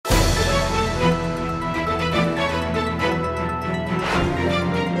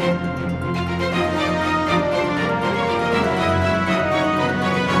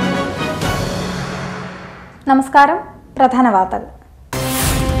നമസ്കാരം. പ്രധാന വാർത്തകൾ.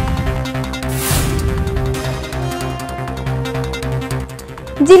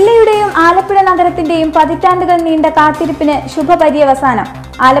 ജില്ലയുടെയും ആലപ്പുഴ നഗരത്തിന്റെയും പതിറ്റാണ്ടുകൾ നീണ്ട കാത്തിരിപ്പിന് ശുഭപര്യവസാനം.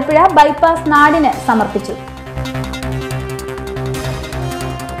 ആലപ്പുഴ ബൈപ്പാസ് നാടിന് സമർപ്പിച്ചു.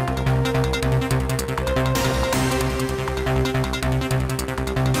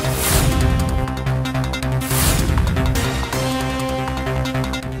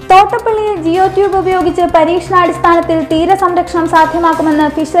 തോട്ടപ്പള്ളിയിൽ ജിയോ ട്യൂബ് ഉപയോഗിച്ച് പരീക്ഷണാടിസ്ഥാനത്തിൽ തീരസംരക്ഷണം സാധ്യമാക്കുമെന്ന്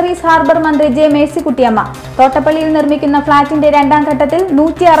ഫിഷറീസ് ഹാർബർ മന്ത്രി ജെ മേഴ്സിക്കുട്ടിയമ്മ. തോട്ടപ്പള്ളിയിൽ നിർമ്മിക്കുന്ന ഫ്ളാറ്റിന്റെ രണ്ടാം ഘട്ടത്തിൽ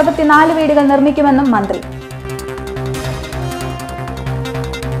 164 വീടുകൾ നിർമ്മിക്കുമെന്നും മന്ത്രി.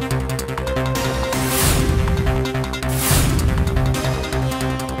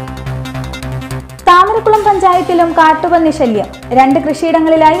 താമരക്കുളം പഞ്ചായത്തിലും കാട്ടുപന്നി ശല്യം. 2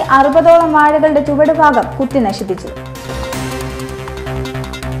 കൃഷിയിടങ്ങളിലായി 60ഓളം വാഴകളുടെ ചുവടുഭാഗം കുത്തി നശിപ്പിച്ചു.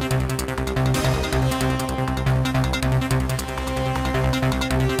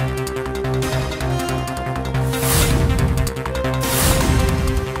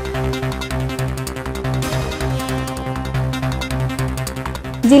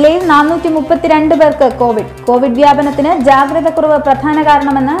 ജില്ലയിൽ 432 പേർക്ക് കോവിഡ് വ്യാപനത്തിന് ജാഗ്രത കുറവ് പ്രധാന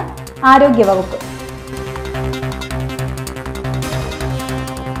കാരണമെന്ന് ആരോഗ്യവകുപ്പ്.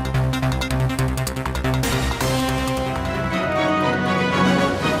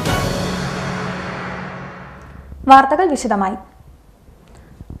 വാർത്തകൾ വിശദമായി.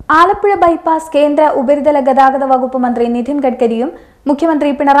 ആലപ്പുഴ ബൈപ്പാസ് കേന്ദ്ര ഉപരിതല ഗതാഗത വകുപ്പ് മന്ത്രി നിതിൻ ഗഡ്കരിയും മുഖ്യമന്ത്രി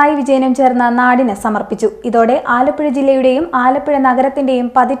പിണറായി വിജയനും ചേർന്ന് നാടിന് സമർപ്പിച്ചു. ഇതോടെ ആലപ്പുഴ ജില്ലയുടെയും ആലപ്പുഴ നഗരത്തിന്റെയും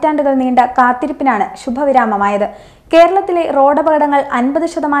പതിറ്റാണ്ടുകൾ നീണ്ട കാത്തിരിപ്പിനാണ് ശുഭവിരാമമായത്. കേരളത്തിലെ റോഡപകടങ്ങൾ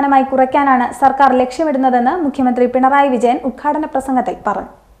 50% കുറയ്ക്കാനാണ് സർക്കാർ ലക്ഷ്യമിടുന്നതെന്ന് മുഖ്യമന്ത്രി പിണറായി വിജയൻ ഉദ്ഘാടന പ്രസംഗത്തിൽ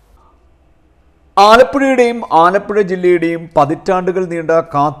പറഞ്ഞു. ആലപ്പുഴയുടെയും ആലപ്പുഴ ജില്ലയുടെയും പതിറ്റാണ്ടുകൾ നീണ്ട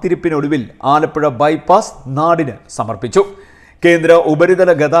കാത്തിരിപ്പിനൊടുവിൽ ആലപ്പുഴ ബൈപ്പാസ് നാടിന് സമർപ്പിച്ചു. കേന്ദ്ര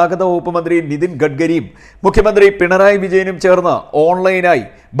ഉപരിതല ഗതാഗത വകുപ്പ് മന്ത്രി നിതിൻ ഗഡ്കരിയും മുഖ്യമന്ത്രി പിണറായി വിജയനും ചേർന്ന് ഓൺലൈനായി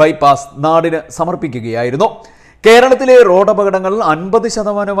ബൈപ്പാസ് നാടിന് സമർപ്പിക്കുകയായിരുന്നു. കേരളത്തിലെ റോഡപകടങ്ങൾ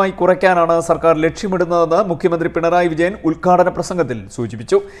 50% കുറയ്ക്കാനാണ് സർക്കാർ ലക്ഷ്യമിടുന്നതെന്ന് മുഖ്യമന്ത്രി പിണറായി വിജയൻ ഉദ്ഘാടന പ്രസംഗത്തിൽ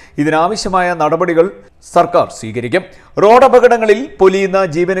സൂചിപ്പിച്ചു. ഇതിനാവശ്യമായ നടപടികൾ സർക്കാർ സ്വീകരിക്കും. റോഡപകടങ്ങളിൽ പൊലിയുന്ന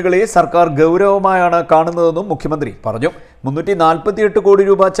ജീവനുകളെ സർക്കാർ ഗൗരവമായാണ് കാണുന്നതെന്നും മുഖ്യമന്ത്രി പറഞ്ഞു. 348 കോടി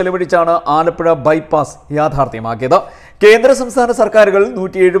രൂപ ചെലവഴിച്ചാണ് ആലപ്പുഴ ബൈപ്പാസ് യാഥാർത്ഥ്യമാക്കിയത്. കേന്ദ്ര സംസ്ഥാന സർക്കാരുകൾ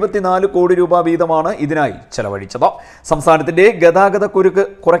 174 കോടി രൂപ വീതമാണ് ഇതിനായി ചെലവഴിച്ചത്. സംസ്ഥാനത്തിന്റെ ഗതാഗത കുരുക്ക്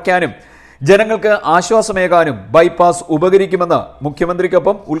കുറയ്ക്കാനും ജനങ്ങൾക്ക് ആശ്വാസമേകാനും ബൈപ്പാസ് ഉപകരിക്കുമെന്ന്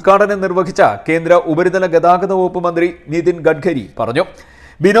മുഖ്യമന്ത്രിക്കൊപ്പം ഉദ്ഘാടനം നിർവഹിച്ച കേന്ദ്ര ഉപരിതല ഗതാഗത വകുപ്പ് മന്ത്രി നിതിൻ ഗഡ്കരി പറഞ്ഞു.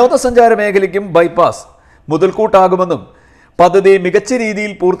 വിനോദസഞ്ചാര മേഖലയ്ക്കും ബൈപ്പാസ് മുതൽക്കൂട്ടാകുമെന്നും പദ്ധതി മികച്ച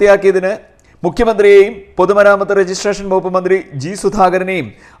രീതിയിൽ പൂർത്തിയാക്കിയതിന് മുഖ്യമന്ത്രിയെയും പൊതുമരാമത്ത് രജിസ്ട്രേഷൻ വകുപ്പ് മന്ത്രി ജി സുധാകരനെയും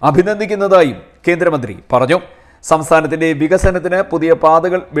അഭിനന്ദിക്കുന്നതായും കേന്ദ്രമന്ത്രി പറഞ്ഞു. സംസ്ഥാനത്തിന്റെ വികസനത്തിന് പുതിയ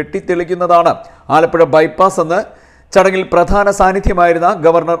പാതകൾ വെട്ടിത്തെളിക്കുന്നതാണ് ആലപ്പുഴ ബൈപ്പാസ് എന്ന് ചടങ്ങിൽ പ്രധാന സാന്നിധ്യമായിരുന്ന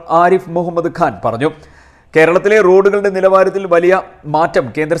ഗവർണർ ആരിഫ് മുഹമ്മദ് ഖാൻ പറഞ്ഞു. കേരളത്തിലെ റോഡുകളുടെ നിലവാരത്തിൽ വലിയ മാറ്റം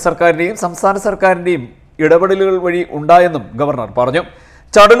കേന്ദ്ര സർക്കാരിന്റെയും സംസ്ഥാന സർക്കാരിന്റെയും ഇടപെടലുകൾ വഴി ഉണ്ടായെന്നും ഗവർണർ പറഞ്ഞു.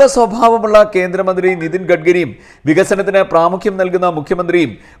 ചടുല സ്വഭാവമുള്ള കേന്ദ്രമന്ത്രി നിതിൻ ഗഡ്കരിയും വികസനത്തിന് പ്രാമുഖ്യം നൽകുന്ന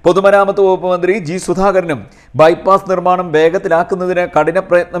മുഖ്യമന്ത്രിയും പൊതുമരാമത്ത് വകുപ്പ് മന്ത്രി ജി സുധാകരനും ബൈപ്പാസ് നിർമ്മാണം വേഗത്തിലാക്കുന്നതിന് കഠിന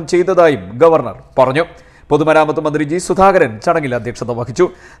പ്രയത്നം ചെയ്തതായും ഗവർണർ പറഞ്ഞു. പൊതുമരാമത്ത് മന്ത്രി ജി സുധാകരൻ ചടങ്ങിൽ അധ്യക്ഷത വഹിച്ചു.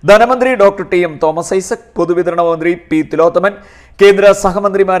 ധനമന്ത്രി doctor T M Thomas Isaac, പൊതുവിതരണ മന്ത്രി പി തിലോത്തമൻ, കേന്ദ്ര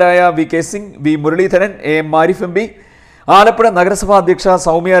സഹമന്ത്രിമാരായ V K Singh, V Muraleedharan, A M Arif M P, Alappuzha നഗരസഭാ അധ്യക്ഷ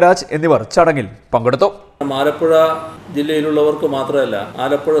സൗമ്യ രാജ് എന്നിവർ ചടങ്ങിൽ പങ്കെടുത്തു. ആലപ്പുഴ ജില്ലയിലുള്ളവർക്ക് മാത്രമല്ല,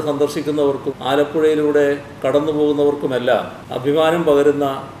 ആലപ്പുഴ സന്ദർശിക്കുന്നവർക്കും ആലപ്പുഴയിലൂടെ കടന്നു പോകുന്നവർക്കുമെല്ലാം അഭിമാനം പകരുന്ന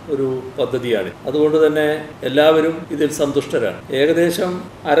ഒരു പദ്ധതിയാണ്. അതുകൊണ്ട് തന്നെ എല്ലാവരും ഇതിൽ സന്തുഷ്ടരാണ്. ഏകദേശം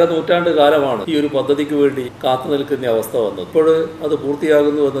അരനൂറ്റാണ്ട് കാലമാണ് ഈ ഒരു പദ്ധതിക്ക് വേണ്ടി കാത്തു നിൽക്കുന്ന അവസ്ഥ വന്നത്. ഇപ്പോൾ അത്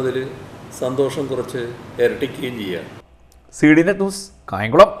പൂർത്തിയാകുന്നു എന്നതിൽ സന്തോഷം കുറച്ച് ഇരട്ടിക്കുകയും ചെയ്യാം. CDNet news,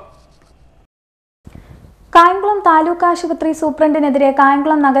 Kayamkulam. കായംകുളം താലൂക്ക് ആശുപത്രി സൂപ്രണ്ടിനെതിരെ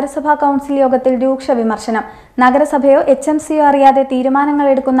കായംകുളം നഗരസഭാ കൗൺസിൽ യോഗത്തിൽ രൂക്ഷ വിമർശനം. നഗരസഭയോ HMCയോ അറിയാതെ തീരുമാനങ്ങൾ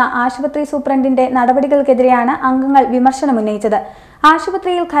എടുക്കുന്ന ആശുപത്രി സൂപ്രണ്ടിന്റെ നടപടികൾക്കെതിരെയാണ് അംഗങ്ങൾ വിമർശനമുന്നയിച്ചത്.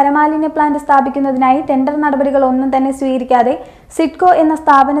 ആശുപത്രിയിൽ ഖരമാലിന്യ പ്ലാന്റ് സ്ഥാപിക്കുന്നതിനായി ടെൻഡർ നടപടികൾ ഒന്നും തന്നെ സ്വീകരിക്കാതെ സിഡ്കോ എന്ന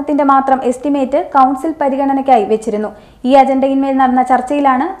സ്ഥാപനത്തിന്റെ മാത്രം എസ്റ്റിമേറ്റ് കൗൺസിൽ പരിഗണനയ്ക്കായി വെച്ചിരുന്നു. ഈ അജണ്ടയിന്മേൽ നടന്ന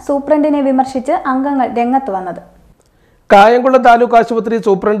ചർച്ചയിലാണ് സൂപ്രണ്ടിനെ വിമർശിച്ച് അംഗങ്ങൾ രംഗത്ത് വന്നത്. കായംകുളം താലൂക്ക് ആശുപത്രി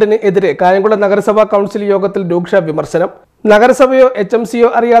സൂപ്രണ്ടിന് എതിരെ കായംകുളം നഗരസഭാ കൗൺസിൽ യോഗത്തിൽ രൂക്ഷ വിമർശനം. നഗരസഭയോ HMCയോ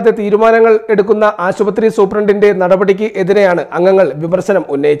അറിയാതെ തീരുമാനങ്ങൾ എടുക്കുന്ന ആശുപത്രി സൂപ്രണ്ടിന്റെ നടപടിക്ക് എതിരെയാണ് അംഗങ്ങൾ വിമർശനം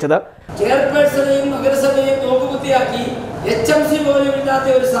ഉന്നയിച്ചത്. ചെയർപേഴ്സണെയും നഗരസഭയെയും നോക്കുകുത്തിയാക്കി HMC പോലും ഇല്ലാത്ത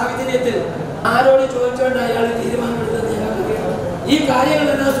ഒരു സാഹചര്യത്തിൽ ആരോട് ചോദിച്ചുകൊണ്ട് അയാൾ തീരുമാനമെടുത്തത് ഈ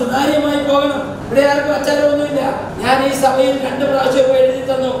കാര്യങ്ങളെല്ലാം സുതാര്യമായി പോകണം. ഇവിടെ ആർക്കും അച്ചാരമൊന്നുമില്ല. ഞാൻ ഈ സഭയിൽ 2 പ്രാവശ്യം എഴുതി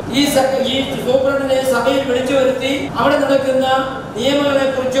തന്നു. ഈ സൂപ്രണ്ടിനെ സഭയിൽ വിളിച്ചു വരുത്തി അവിടെ നടക്കുന്ന നിയമങ്ങളെ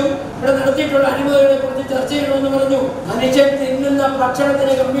കുറിച്ചും ഇവിടെ നടത്തിയിട്ടുള്ള അഴിമതികളെ കുറിച്ച് ചർച്ച ചെയ്യണമെന്ന് പറഞ്ഞു. മനുഷ്യൻ തിന്നുന്ന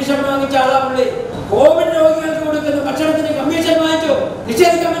ഭക്ഷണത്തിന് കമ്മീഷൻ വാങ്ങിച്ച ആളാ പുള്ളി. കോവിഡ് രോഗികൾക്ക് കൊടുക്കുന്ന ഭക്ഷണത്തിന് കമ്മീഷൻ വാങ്ങിച്ചോ?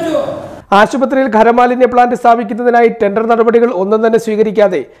 നിഷേധിക്കാൻ പറ്റുമോ? ആശുപത്രിയിൽ ഖരമാലിന്യ പ്ലാന്റ് സ്ഥാപിക്കുന്നതിനായി ടെൻഡർ നടപടികൾ ഒന്നും തന്നെ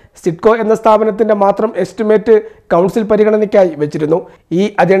സ്വീകരിക്കാതെ സിഡ്കോ എന്ന സ്ഥാപനത്തിന്റെ മാത്രം എസ്റ്റിമേറ്റ് കൗൺസിൽ പരിഗണനയ്ക്കായി വെച്ചിരുന്നു. ഈ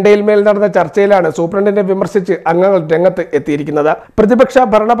അജണ്ടയിൽ മേൽ നടന്ന ചർച്ചയിലാണ് സൂപ്രണ്ടിനെ വിമർശിച്ച് അംഗങ്ങൾ രംഗത്ത് എത്തിയിരിക്കുന്നത്. പ്രതിപക്ഷ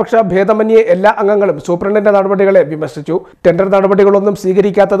ഭരണപക്ഷ ഭേദമന്യേ എല്ലാ അംഗങ്ങളും സൂപ്രണ്ടിന്റെ നടപടികളെ വിമർശിച്ചു. ടെൻഡർ നടപടികളൊന്നും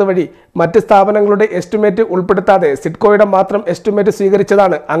സ്വീകരിക്കാത്തത് വഴി മറ്റ് സ്ഥാപനങ്ങളുടെ എസ്റ്റിമേറ്റ് ഉൾപ്പെടുത്താതെ സിഡ്കോയുടെ മാത്രം എസ്റ്റിമേറ്റ്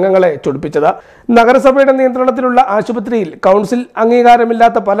സ്വീകരിച്ചതാണ് അംഗങ്ങളെ ചൊടിപ്പിച്ചത്. നഗരസഭയുടെ നിയന്ത്രണത്തിലുള്ള ആശുപത്രിയിൽ കൗൺസിൽ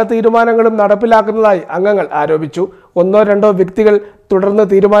അംഗീകാരമില്ലാത്ത പല തീരുമാനങ്ങളും നടപ്പിലാക്കുന്നതായി അംഗങ്ങൾ ആരോപിച്ചു. 1-2 വ്യക്തികൾ തുടർന്ന്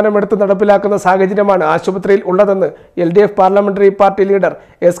തീരുമാനമെടുത്ത് നടപ്പിലാക്കുന്ന സാഹചര്യമാണ് ആശുപത്രിയിൽ ഉള്ളതെന്ന് LDF parliamentary party leader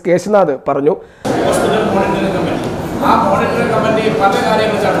S. കേശനാഥ് പറഞ്ഞു. ആ മോണിറ്ററിംഗ് കമ്മിറ്റി പല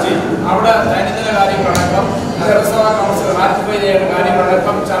കാര്യങ്ങൾ ചർച്ച ചെയ്യും. അവിടെ ദൈനംദിന കാര്യങ്ങളടക്കം നഗരസഭാ കൗൺസിൽ റാറ്റിഫൈ ചെയ്യേണ്ട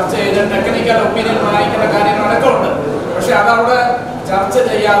കാര്യങ്ങളടക്കം ചർച്ച ചെയ്ത് ടെക്നിക്കൽ ഒപ്പീനിയൻ വാങ്ങിക്കേണ്ട കാര്യങ്ങളടക്കം ഉണ്ട്. പക്ഷെ അതവിടെ ചർച്ച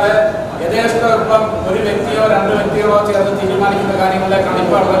ചെയ്യാതെ യഥേഷ്ടം ഇപ്പം ഒരു വ്യക്തിയോ 2 വ്യക്തികളോ ചേർന്ന് തീരുമാനിക്കുന്ന കാര്യങ്ങളിലേക്കാണ്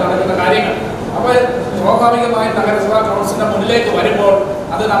ഇപ്പോൾ അവിടെ നടക്കുന്ന കാര്യങ്ങൾ. അപ്പോൾ സ്വാഭാവികമായി നഗരസഭാ കൗൺസിലിന്റെ മുന്നിലേക്ക് വരുമ്പോൾ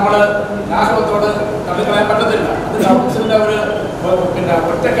അത് നമ്മൾ ലാഘവത്തോട് തള്ളിക്കളയാൻ പറ്റത്തില്ല. അത് കൗൺസിലിന്റെ ഒരു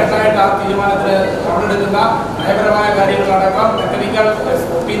ഒറ്റക്കെട്ടായിട്ട് ആ തീരുമാനത്തിന് പങ്കെടുക്കുന്ന നയപരമായ കാര്യങ്ങളടക്കം ടെക്നിക്കൽ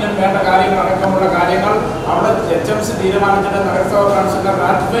ഒപ്പീനിയൻ വേണ്ട കാര്യങ്ങളടക്കമുള്ള കാര്യങ്ങൾ അവിടെ HMC തീരുമാനത്തിന്റെ നഗരസഭാ കൗൺസിലിനെ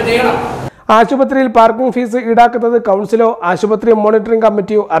റാറ്റിഫൈ ചെയ്യണം. ആശുപത്രിയിൽ പാർക്കിംഗ് ഫീസ് ഈടാക്കുന്നത് കൗൺസിലോ ആശുപത്രി മോണിറ്ററിംഗ്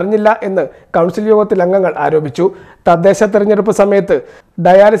കമ്മിറ്റിയോ അറിഞ്ഞില്ല എന്ന് കൗൺസിൽ യോഗത്തിൽ അംഗങ്ങൾ ആരോപിച്ചു. തദ്ദേശ തെരഞ്ഞെടുപ്പ് സമയത്ത്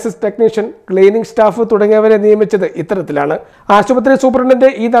ഡയാലിസിസ് ടെക്നീഷ്യൻ, ക്ലീനിംഗ് സ്റ്റാഫ് തുടങ്ങിയവരെ നിയമിച്ചത് ഇത്തരത്തിലാണ്. ആശുപത്രി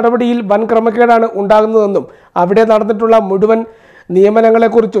സൂപ്രണ്ടിന്റെ ഈ നടപടിയിൽ വൻ ക്രമക്കേടാണ് ഉണ്ടാകുന്നതെന്നും അവിടെ നടന്നിട്ടുള്ള മുഴുവൻ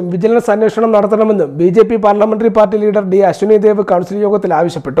നിയമനങ്ങളെക്കുറിച്ചും വിജിലൻസ് അന്വേഷണം നടത്തണമെന്നും BJP parliamentary party leader D. Ashwini Dev council യോഗത്തിൽ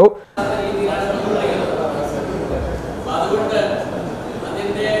ആവശ്യപ്പെട്ടു.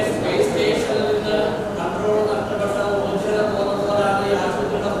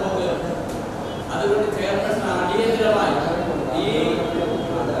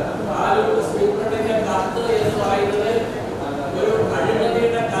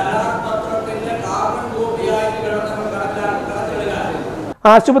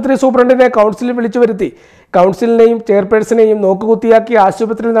 ആശുപത്രി സൂപ്രണ്ടിനെ കൗൺസിലിൽ വിളിച്ചു വരുത്തി കൗൺസിലിനെയും ചെയർപേഴ്സണെയും നോക്കുകുത്തിയാക്കി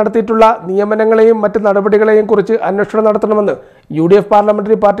ആശുപത്രിയിൽ നടത്തിയിട്ടുള്ള നിയമനങ്ങളെയും മറ്റ് നടപടികളെയും കുറിച്ച് അന്വേഷണം നടത്തണമെന്ന് UDF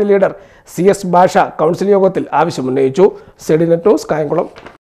parliamentary party leader CS ഭാഷ കൗൺസിൽ യോഗത്തിൽ ആവശ്യമുന്നയിച്ചു. CDNet news, Kayamkulam.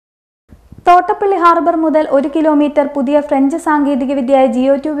 Thottappally harbour മുതൽ 1 കിലോമീറ്റർ പുതിയ ഫ്രഞ്ച് സാങ്കേതികവിദ്യയായ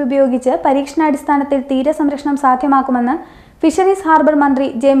ജിയോട്യൂബ് ഉപയോഗിച്ച് പരീക്ഷണാടിസ്ഥാനത്തിൽ തീരസംരക്ഷണം സാധ്യമാക്കുമെന്ന് ഫിഷറീസ് ഹാർബർ മന്ത്രി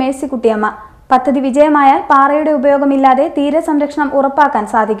J. മേഴ്സിക്കുട്ടിയമ്മ. പദ്ധതി വിജയമായാൽ പാറയുടെ ഉപയോഗമില്ലാതെ തീരസംരക്ഷണം ഉറപ്പാക്കാൻ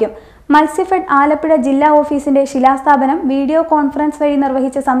സാധിക്കും. മത്സ്യഫെഡ് ആലപ്പുഴ ജില്ലാ ഓഫീസിന്റെ ശിലാസ്ഥാപനം വീഡിയോ കോൺഫറൻസ് വഴി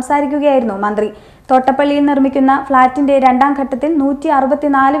നിർവഹിച്ച് സംസാരിക്കുകയായിരുന്നു മന്ത്രി. തോട്ടപ്പള്ളിയിൽ നിർമ്മിക്കുന്ന ഫ്ളാറ്റിന്റെ 2ാം ഘട്ടത്തിൽ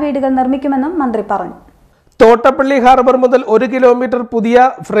 164 വീടുകൾ നിർമ്മിക്കുമെന്നും മന്ത്രി പറഞ്ഞു. തോട്ടപ്പള്ളി ഹാർബർ മുതൽ 1 കിലോമീറ്റർ പുതിയ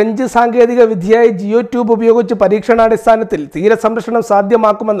ഫ്രഞ്ച് സാങ്കേതിക വിദ്യയായ ജിയോട്യൂബ് ഉപയോഗിച്ച് പരീക്ഷണാടിസ്ഥാനത്തിൽ തീരസംരക്ഷണം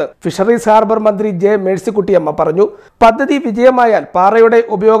സാധ്യമാക്കുമെന്ന് ഫിഷറീസ് ഹാർബർ മന്ത്രി J. മേഴ്സിക്കുട്ടിയമ്മ പറഞ്ഞു. പദ്ധതി വിജയമായാൽ പാറയുടെ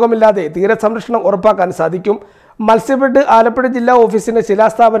ഉപയോഗമില്ലാതെ തീരസംരക്ഷണം ഉറപ്പാക്കാൻ സാധിക്കും. മത്സ്യഫെഡ് ആലപ്പുഴ ജില്ലാ ഓഫീസിന്റെ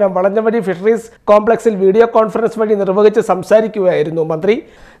ശിലാസ്ഥാപനം വളഞ്ഞവഴി ഫിഷറീസ് കോംപ്ലക്സിൽ വീഡിയോ കോൺഫറൻസ് വഴി നിർവഹിച്ച് സംസാരിക്കുകയായിരുന്നു മന്ത്രി.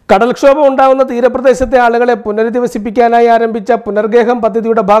 കടൽക്ഷോഭം ഉണ്ടാകുന്ന തീരപ്രദേശത്തെ ആളുകളെ പുനരധിവസിപ്പിക്കാനായി ആരംഭിച്ച പുനർഗേഹം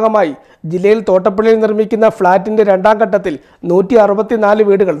പദ്ധതിയുടെ ഭാഗമായി ജില്ലയിൽ തോട്ടപ്പള്ളിയിൽ നിർമ്മിക്കുന്ന ഫ്ളാറ്റിന്റെ 2ാം ഘട്ടത്തിൽ 164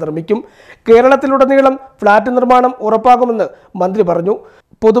 വീടുകൾ നിർമ്മിക്കും. കേരളത്തിലുടനീളം ഫ്ളാറ്റ് നിർമ്മാണം ഉറപ്പാകുമെന്ന് മന്ത്രി പറഞ്ഞു.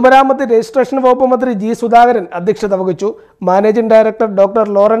 പൊതുമരാമത്ത് രജിസ്ട്രേഷൻ വകുപ്പ് മന്ത്രി G. സുധാകരൻ അധ്യക്ഷത വഹിച്ചു. Managing director doctor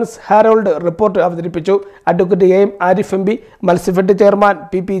Lawrence Harold report അവതരിപ്പിച്ചു. Advocate AM Arif MP, Matsyafed chairman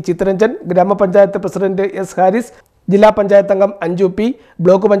PP Chittaranjan, ഗ്രാമപഞ്ചായത്ത് പ്രസിഡന്റ് S. ഹാരിസ്, ജില്ലാ പഞ്ചായത്ത് അംഗം അഞ്ജു P,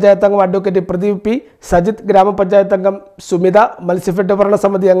 ബ്ലോക്ക് പഞ്ചായത്ത് അംഗം അഡ്വക്കേറ്റ് പ്രദീപ് P, സജിത്, ഗ്രാമപഞ്ചായത്ത് അംഗം സുമിത, മത്സ്യഫെഡ്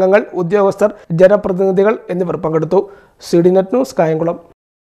ഭരണസമിതി അംഗങ്ങൾ, ഉദ്യോഗസ്ഥർ, ജനപ്രതിനിധികൾ എന്നിവർ പങ്കെടുത്തു. CDNet news, Kayamkulam.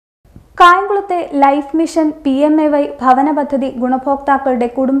 കായംകുളത്തെ life mission PMAY ഭവന പദ്ധതി ഗുണഭോക്താക്കളുടെ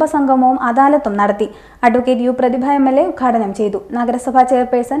കുടുംബസംഗമവും അദാലത്തും നടത്തി. Advocate U. പ്രതിഭ MLA ഉദ്ഘാടനം ചെയ്തു. നഗരസഭാ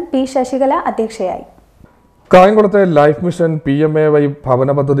ചെയർപേഴ്സൺ P. ശശികല അധ്യക്ഷയായി. കായംകുളത്തെ ലൈഫ് മിഷൻ PMAY ഭവന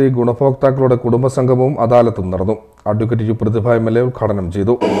പദ്ധതി ഗുണഭോക്താക്കളുടെ കുടുംബസംഗമവും അദാലത്തും നടന്നു. Advocate U. പ്രതിഭ MLA ഉദ്ഘാടനം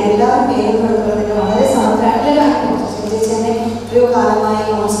ചെയ്തു.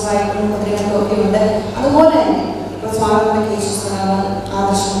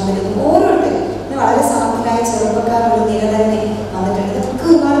 വളരെ സമർത്ഥരായ ചെറുപ്പക്കാരുടെ നില തന്നെ വന്നിട്ടുണ്ട്. ഇതൊക്കെ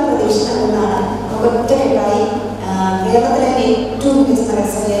ഒരുപാട് പ്രതീക്ഷിക്കുന്നതാണ്. നമുക്ക് ഒറ്റക്കെട്ടായി കേരളത്തിലെ ഏറ്റവും മികച്ച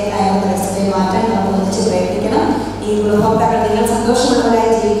നഗരസഭയെ മാറ്റാൻ നമുക്ക് ഒന്നിച്ച് പ്രയത്നിക്കണം. ഈ ഗുണഭോക്താക്കൾ നിങ്ങൾ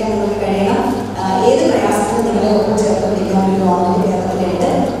സന്തോഷമുള്ളവരായി ജീവിക്കാൻ നിങ്ങൾക്ക് കഴിയണം. നിങ്ങളെ ഒപ്പം ചേർത്ത് പിടിക്കുന്ന ഒരു ഗവൺമെന്റ് കേരളത്തിലുണ്ട്.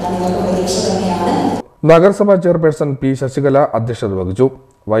 നിങ്ങൾക്ക് പ്രതീക്ഷ തന്നെയാണ്. നഗരസഭാ ചെയർപേഴ്സൺ പി ശശികല അധ്യക്ഷത വഹിച്ചു.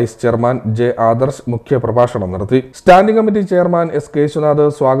 വൈസ് ചെയർമാൻ ജെ ആദർശ് മുഖ്യ പ്രഭാഷണം നടത്തി. Standing committee chairman S Keshunath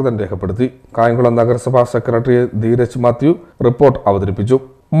സ്വാഗതം രേഖപ്പെടുത്തി. കായംകുളം നഗരസഭാ സെക്രട്ടറി ധീരജ് മാത്യു റിപ്പോർട്ട് അവതരിപ്പിച്ചു.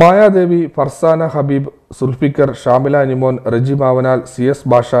 മായാദേവി, ഫർസാന ഹബീബ്, സുൽഫിക്കർ, ഷാമില നിമോൻ, റജി മാവനാൽ, CS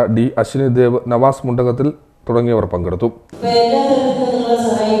ഭാഷ, ഡി അശ്വിനി ദേവ്, നവാസ് മുണ്ടകത്തിൽ തുടങ്ങിയവർ പങ്കെടുത്തു.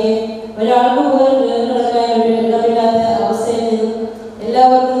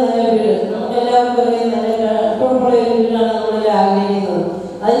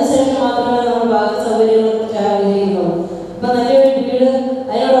 അതിനുശേഷം മാത്രമേ നമ്മൾ ബാക്കി സൗകര്യങ്ങളെ കുറിച്ച് ആഗ്രഹിക്കുന്നു. ഇപ്പൊ നല്ലൊരു വീട്,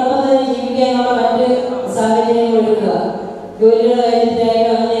 അതിനോടൊപ്പം തന്നെ ജീവിക്കാനുള്ള മറ്റ് സാഹചര്യങ്ങൾ ഒരുക്കുക. ജോലിയുടെ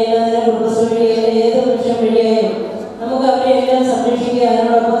കാര്യത്തിലായാലും അങ്ങനെ കുടുംബശ്രീ ഏത് വൃക്ഷം വഴിയായാലും നമുക്ക് അവരെ എല്ലാം സംരക്ഷിക്കുക,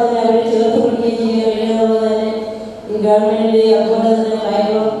 അതിനോടൊപ്പം തന്നെ അവരെ ചേർത്ത് പിടിക്കുകയും ചെയ്യുക എന്നുള്ളത് തന്നെ ഈ ഗവൺമെന്റിന്റെ അതുപോലെ തന്നെ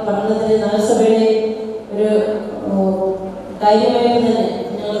കായംകുളം പഠനത്തിന്റെ നഗരസഭയുടെ ഒരു കാര്യമായി തന്നെ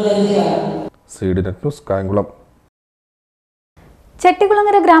ഞങ്ങൾ കരുതുകയാണ്. CDNet news Kayamkulam.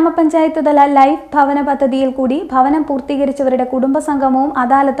 ചെട്ടികുളങ്ങര ഗ്രാമപഞ്ചായത്ത് തല ലൈഫ് ഭവന പദ്ധതിയിൽ കൂടി ഭവനം പൂർത്തീകരിച്ചവരുടെ കുടുംബസംഗമവും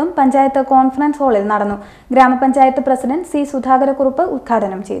അദാലത്തും പഞ്ചായത്ത് കോൺഫറൻസ് ഹാളിൽ നടന്നു. ഗ്രാമപഞ്ചായത്ത് പ്രസിഡന്റ് C സുധാകരക്കുറുപ്പ്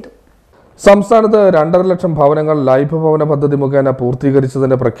ഉദ്ഘാടനം ചെയ്തു. സംസ്ഥാനത്ത് 2.5 ലക്ഷം ഭവനങ്ങൾ ലൈഫ് ഭവന പദ്ധതി മുഖേന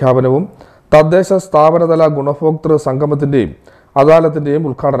പൂർത്തീകരിച്ചതിന്റെ പ്രഖ്യാപനവും തദ്ദേശ സ്ഥാപനതല ഗുണഭോക്തൃ സംഗമത്തിന്റെയും അദാലത്തിന്റെയും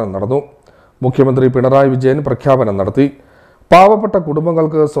ഉദ്ഘാടനം നടന്നു. മുഖ്യമന്ത്രി പിണറായി വിജയൻ പ്രഖ്യാപനം നടത്തി. പാവപ്പെട്ട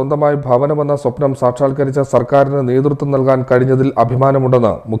കുടുംബങ്ങൾക്ക് സ്വന്തമായി ഭവനമെന്ന സ്വപ്നം സാക്ഷാത്കരിച്ച സർക്കാരിന് നേതൃത്വം നൽകാൻ കഴിഞ്ഞതിൽ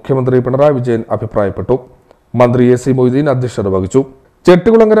അഭിമാനമുണ്ടെന്ന് മുഖ്യമന്ത്രി പിണറായി വിജയൻ അഭിപ്രായപ്പെട്ടു. മന്ത്രി AC മൊയ്തീൻ അധ്യക്ഷത വഹിച്ചു.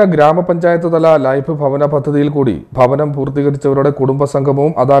 ചെട്ടികുളങ്ങര ഗ്രാമപഞ്ചായത്ത് തല ലൈഫ് ഭവന പദ്ധതിയിൽ കൂടി ഭവനം പൂർത്തീകരിച്ചവരുടെ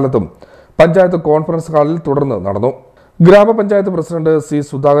കുടുംബസംഗമവും അദാലത്തും പഞ്ചായത്ത് കോൺഫറൻസ് ഹാളിൽ തുടർന്ന് നടന്നു. ഗ്രാമപഞ്ചായത്ത് പ്രസിഡന്റ് C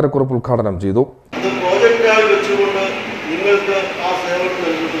സുധാകരക്കുറുപ്പ് ഉദ്ഘാടനം ചെയ്തു.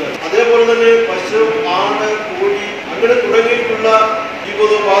 അതേപോലെ തന്നെ പശു, ആട്, കോഴി അങ്ങനെ തുടങ്ങിയിട്ടുള്ള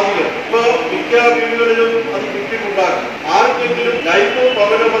ജീവിതോപാധികൾ ഇപ്പോൾ മിക്ക വീടുകളിലും അത് കിട്ടിയിട്ടുണ്ടാകും. ആർക്കെങ്കിലും ലൈഫ്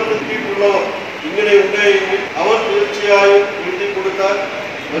ഭവന പദ്ധതിക്കുള്ളവർ ഇങ്ങനെ ഉണ്ടെങ്കിൽ അവർ തീർച്ചയായും വീട്ടിൽ കൊടുത്താൽ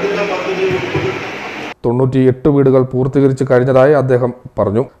വരുന്ന പദ്ധതി ഉൾപ്പെടുത്തും. 98 വീടുകൾ പൂർത്തീകരിച്ചു കഴിഞ്ഞതായി അദ്ദേഹം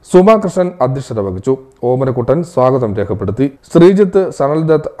പറഞ്ഞു. സുമാ കൃഷ്ണൻ അധ്യക്ഷത വഹിച്ചു. ഓമനക്കുട്ടൻ സ്വാഗതം രേഖപ്പെടുത്തി. ശ്രീജിത്ത്,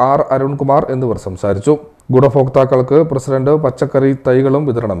 സനൽദത്ത്, R അരുൺകുമാർ എന്നിവർ സംസാരിച്ചു. ഗുണഭോക്താക്കൾക്ക് പ്രസിഡന്റ് പച്ചക്കറി തൈകളും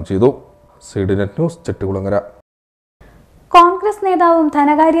വിതരണം ചെയ്തു. CDNet news Chettikulangara. കോൺഗ്രസ് നേതാവും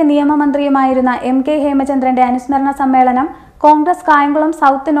ധനകാര്യ നിയമമന്ത്രിയുമായിരുന്ന MK ഹേമചന്ദ്രന്റെ അനുസ്മരണ സമ്മേളനം Congress Kayamkulam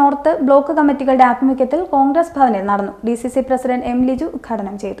south north block കമ്മിറ്റികളുടെ ആഭിമുഖ്യത്തിൽ കോൺഗ്രസ് ഭവനിൽ നടന്നു. DCC പ്രസിഡന്റ് M ലിജു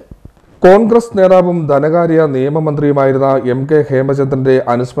ഉദ്ഘാടനം ചെയ്തു. കോൺഗ്രസ് നേതാവും ധനകാര്യ നിയമമന്ത്രിയുമായിരുന്ന MK ഹേമചന്ദ്രന്റെ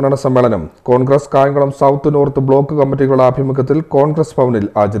അനുസ്മരണ സമ്മേളനം Congress Kayamkulam south north block കമ്മിറ്റികളുടെ ആഭിമുഖ്യത്തിൽ കോൺഗ്രസ് ഭവനിൽ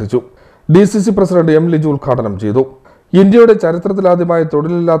ആചരിച്ചു. DCC പ്രസിഡന്റ് M ലിജു ഉദ്ഘാടനം ചെയ്തു. ഇന്ത്യയുടെ ചരിത്രത്തിലാദ്യമായി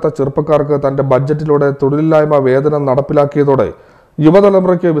തൊഴിലില്ലാത്ത ചെറുപ്പക്കാർക്ക് തന്റെ ബഡ്ജറ്റിലൂടെ തൊഴിലില്ലായ്മ വേതനം നടപ്പിലാക്കിയതോടെ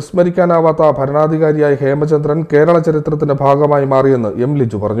യുവതലമുറയ്ക്ക് വിസ്മരിക്കാനാവാത്ത ഭരണാധികാരിയായി ഹേമചന്ദ്രൻ കേരള ചരിത്രത്തിന്റെ ഭാഗമായി മാറിയെന്ന് M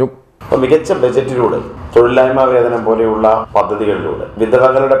ലിജു പറഞ്ഞു. മികച്ച ബജറ്റിലൂടെ തൊഴിലില്ലായ്മ വേതനം പോലെയുള്ള പദ്ധതികളിലൂടെ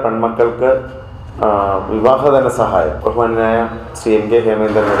വിധവകളുടെ പെൺമക്കൾക്ക് വിവാഹധന സഹായം ബഹുമാനായ ശ്രീ MK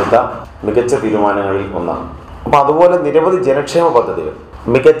ഹേമചന്ദ്രൻ എടുത്ത മികച്ച തീരുമാനങ്ങളിൽ ഒന്നാണ്. അപ്പം അതുപോലെ നിരവധി ജനക്ഷേമ പദ്ധതികൾ,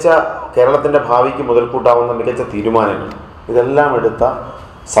 മികച്ച കേരളത്തിന്റെ ഭാവിക്ക് മുതൽക്കൂട്ടാവുന്ന മികച്ച തീരുമാനങ്ങൾ, ഇതെല്ലാം എടുത്ത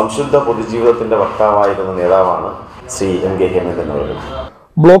സംശുദ്ധ പൊതുജീവിതത്തിന്റെ വക്താവായിരുന്ന നേതാവാണ് ശ്രീ MK ഹേമചന്ദ്രൻ അവർ.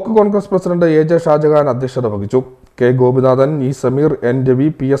 Block Congress president AJ Shah Jahan അധ്യക്ഷത വഹിച്ചു. K Gopinathan, E Sameer, N Ravi,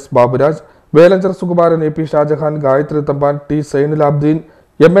 PS Baburaj, വേലഞ്ചർ Sukumaran, AP Shah Jahan, Gayathri Thampan, T Zainulabdeen,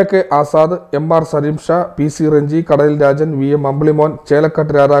 MAK Azad, MR Saleem Shah, PC range, കടയിൽ Rajan, VM Ambilimon,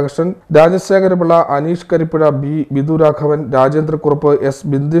 Chelakkattu Radhakrishnan, Rajasekharapillai, Aneesh Karippuzha, B ബിദുരാഘവൻ, Rajendrakurup, S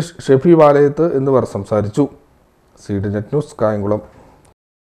ബിന്ദിഷ്, Shefi വാലയത്ത് എന്നിവർ സംസാരിച്ചു. CDNet news Kayamkulam.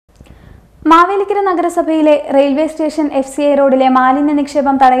 മാവേലിക്കര നഗരസഭയിലെ റെയിൽവേ സ്റ്റേഷൻ FCI റോഡിലെ മാലിന്യ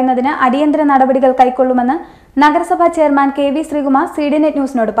നിക്ഷേപം തടയുന്നതിന് അടിയന്തര നടപടികൾ കൈക്കൊള്ളുമെന്ന് നഗരസഭാ ചെയർമാൻ KV ശ്രീകുമാർ CDNet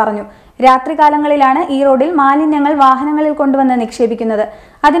ന്യൂസിനോട് പറഞ്ഞു. രാത്രികാലങ്ങളിലാണ് ഈ റോഡിൽ മാലിന്യങ്ങൾ വാഹനങ്ങളിൽ കൊണ്ടുവന്ന് നിക്ഷേപിക്കുന്നത്.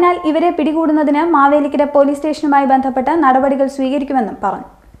 അതിനാൽ ഇവരെ പിടികൂടുന്നതിന് മാവേലിക്കര പോലീസ് സ്റ്റേഷനുമായി ബന്ധപ്പെട്ട നടപടികൾ സ്വീകരിക്കുമെന്നും പറഞ്ഞു.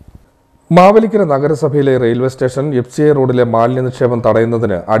 മാവേലിക്കര നഗരസഭയിലെ റെയിൽവേ സ്റ്റേഷൻ FCI റോഡിലെ മാലിന്യ നിക്ഷേപം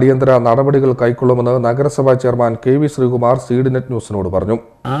തടയുന്നതിന് അടിയന്തര നടപടികൾ കൈക്കൊള്ളുമെന്ന് നഗരസഭാ ചെയർമാൻ KV ശ്രീകുമാർ CDNet ന്യൂസിനോട് പറഞ്ഞു.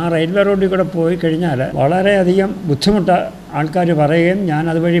 ആ റെയിൽവേ റോഡിൽ കൂടെ പോയി കഴിഞ്ഞാൽ വളരെയധികം ബുദ്ധിമുട്ട് ആൾക്കാർ പറയുകയും ഞാൻ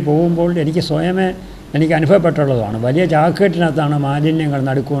അതുവഴി പോകുമ്പോൾ എനിക്ക് അനുഭവപ്പെട്ടുള്ളതാണ്. വലിയ ജാക്കറ്റിനകത്താണ് മാലിന്യങ്ങൾ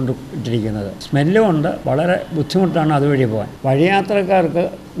നടുക്കൊണ്ട് ഇട്ടിരിക്കുന്നത്. സ്മെല്ലും ഉണ്ട്, വളരെ ബുദ്ധിമുട്ടാണ് അതുവഴി പോകാൻ. വഴിയാത്രക്കാർക്ക്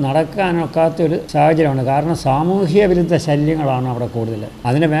നടക്കാനൊക്കാത്തൊരു സാഹചര്യമാണ്. കാരണം സാമൂഹ്യ വിരുദ്ധ ശല്യങ്ങളാണ് അവിടെ കൂടുതൽ.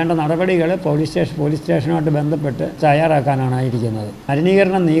 അതിന് വേണ്ട നടപടികൾ പോലീസ് സ്റ്റേഷനുമായിട്ട് ബന്ധപ്പെട്ട് തയ്യാറാക്കാനാണ് ഇരിക്കുന്നത്.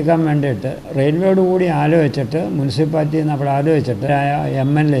 മലിനീകരണം നീക്കാൻ വേണ്ടിയിട്ട് റെയിൽവേയോട് കൂടി ആലോചിച്ചിട്ട്, മുനിസിപ്പാലിറ്റിയിൽ നിന്ന് അവിടെ ആലോചിച്ചിട്ട്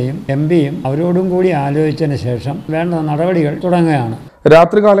MLAയും MP-യും അവരോടും കൂടി ആലോചിച്ചതിന് ശേഷം വേണ്ട നടപടികൾ തുടങ്ങുകയാണ്.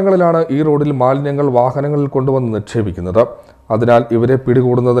 രാത്രികാലങ്ങളിലാണ് ഈ റോഡിൽ മാലിന്യങ്ങൾ വാഹനങ്ങളിൽ കൊണ്ടുവന്ന് നിക്ഷേപിക്കുന്നത്. അതിനാൽ ഇവരെ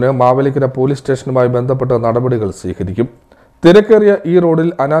പിടികൂടുന്നതിന് മാവേലിക്കര പോലീസ് സ്റ്റേഷനുമായി ബന്ധപ്പെട്ട നടപടികൾ സ്വീകരിക്കും. തിരക്കേറിയ ഈ റോഡിൽ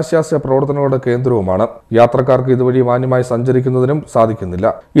അനാശാസ്യ പ്രവർത്തനങ്ങളുടെ കേന്ദ്രവുമാണ്. യാത്രക്കാർക്ക് ഇതുവഴി മാന്യമായി സഞ്ചരിക്കുന്നതിനും സാധിക്കുന്നില്ല.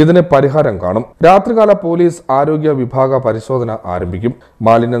 ഇതിന് പരിഹാരം കാണും. രാത്രികാല പോലീസ് ആരോഗ്യ വിഭാഗ പരിശോധന ആരംഭിക്കും.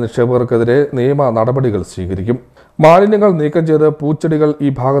 മാലിന്യ നിക്ഷേപകർക്കെതിരെ നിയമ നടപടികൾ സ്വീകരിക്കും. മാലിന്യങ്ങൾ നീക്കം ചെയ്ത് പൂച്ചെടികൾ ഈ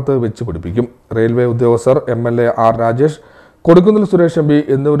ഭാഗത്ത് വെച്ചുപിടിപ്പിക്കും. റെയിൽവേ ഉദ്യോഗസ്ഥർ, MLA R. Rajesh, Kodikunnil Suresh MP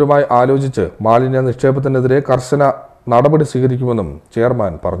എന്നിവരുമായി ആലോചിച്ച് മാലിന്യ നിക്ഷേപത്തിനെതിരെ കർശന നടപടി സ്വീകരിക്കുമെന്നും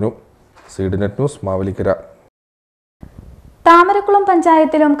ചെയർമാൻ പറഞ്ഞു. CDNet news, Mavelikkara. താമരക്കുളം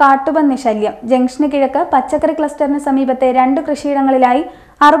പഞ്ചായത്തിലും കാട്ടുപന്നി ശല്യം. ജംഗ്ഷന് കിഴക്ക് പച്ചക്കറി ക്ലസ്റ്ററിന് സമീപത്തെ 2 കൃഷിയിടങ്ങളിലായി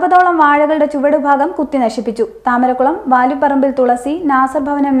 60ഓളം വാഴകളുടെ ചുവടുഭാഗം കുത്തി നശിപ്പിച്ചു. താമരക്കുളം വാലുപറമ്പിൽ തുളസി, നാസർ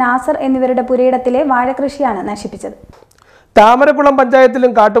ഭവനം നാസർ എന്നിവരുടെ പുരയിടത്തിലെ വാഴകൃഷിയാണ് നശിപ്പിച്ചത്. താമരക്കുളം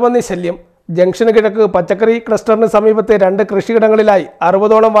പഞ്ചായത്തിലും കാട്ടുപന്നി ശല്യം. ജംഗ്ഷന് കിഴക്ക് പച്ചക്കറി ക്ലസ്റ്ററിന് സമീപത്തെ 2 കൃഷിയിടങ്ങളിലായി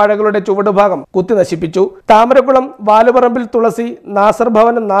 60ഓളം വാഴകളുടെ ചുവടുഭാഗം കുത്തി നശിപ്പിച്ചു. താമരക്കുളം വാലുപറമ്പിൽ തുളസി, നാസർ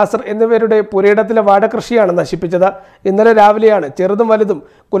ഭവനം നാസർ എന്നിവരുടെ പുരയിടത്തിലെ വാഴകൃഷിയാണ് നശിപ്പിച്ചത്. ഇന്നലെ രാവിലെയാണ് ചെറുതും വലുതും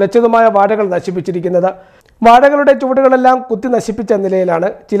കുലച്ചതുമായ വാഴകൾ നശിപ്പിച്ചിരിക്കുന്നത്. വാഴകളുടെ ചുവടുകളെല്ലാം കുത്തി നശിപ്പിച്ച നിലയിലാണ്.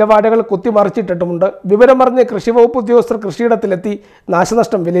 ചില വാഴകൾ കുത്തി മറിച്ചിട്ടിട്ടുമുണ്ട്. വിവരമറിഞ്ഞ് കൃഷിവകുപ്പ് ഉദ്യോഗസ്ഥർ കൃഷിയിടത്തിലെത്തി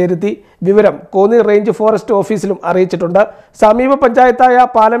നാശനഷ്ടം വിലയിരുത്തി. വിവരം കോന്നി റേഞ്ച് ഫോറസ്റ്റ് ഓഫീസിലും അറിയിച്ചിട്ടുണ്ട്. സമീപ പഞ്ചായത്തായ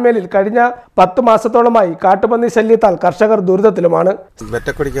പാലമേലിൽ കഴിഞ്ഞ 10 മാസത്തോളമായി കാട്ടുപന്നി ശല്യത്താൽ കർഷകർ ദുരിതത്തിലുമാണ്.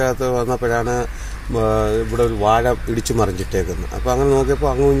 വെറ്റക്കൊടിക്കകത്ത് വന്നപ്പോഴാണ് ഇവിടെ ഒരു വാഴ ഇടിച്ചു മറിഞ്ഞിട്ടേക്കുന്നത്. അപ്പോൾ അങ്ങനെ നോക്കിയപ്പോൾ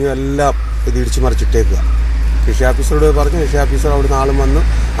അങ്ങ് എല്ലാം ഇത് ഇടിച്ചു മറിച്ചിട്ടേക്കുക. കൃഷി ഓഫീസറോട് പറഞ്ഞു. കൃഷി ഓഫീസർ അവിടുന്ന് ആളും വന്നു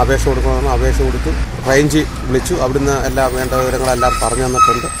അപേക്ഷ കൊടുക്കണമെന്ന് അപേക്ഷ കൊടുത്തു. റേഞ്ച് വിളിച്ചു. അവിടുന്ന് എല്ലാം വേണ്ട വിവരങ്ങളെല്ലാം പറഞ്ഞു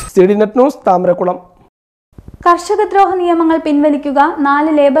തന്നിട്ടുണ്ട്. CDNet news, Thamarakulam. കർഷകദ്രോഹ നിയമങ്ങൾ പിൻവലിക്കുക,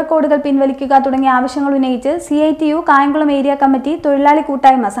 4 ലേബർ കോഡുകൾ പിൻവലിക്കുക തുടങ്ങിയ ആവശ്യങ്ങൾ ഉന്നയിച്ച് CITU കായംകുളം ഏരിയ കമ്മിറ്റി തൊഴിലാളി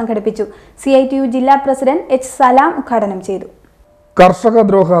കൂട്ടായ്മ സംഘടിപ്പിച്ചു. CITU ജില്ലാ പ്രസിഡന്റ് H. സലാം ഉദ്ഘാടനം ചെയ്തു.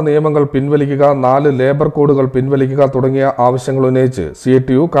 കർഷകദ്രോഹ നിയമങ്ങൾ പിൻവലിക്കുക, 4 ലേബർ കോഡുകൾ പിൻവലിക്കുക തുടങ്ങിയ ആവശ്യങ്ങൾ ഉന്നയിച്ച്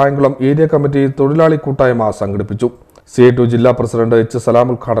CITU കായംകുളം ഏരിയ കമ്മിറ്റി തൊഴിലാളി കൂട്ടായ്മ സംഘടിപ്പിച്ചു. CITU ജില്ലാ പ്രസിഡന്റ് H. സലാം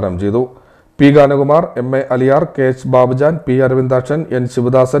ഉദ്ഘാടനം ചെയ്തു. P. Ganakumar, MA Aliyar, KH. Babujan, P. Aravindakshan, N.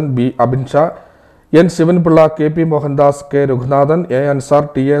 Sivadasan, B. Abinsha, N. Sivan Pillai, KP. Mohandas, K. Raghunathan, A. Ansar,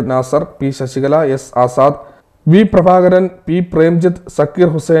 TA. Nasar, P. Sasikala, S. Azad, V. Prabhakaran, P. Premjith,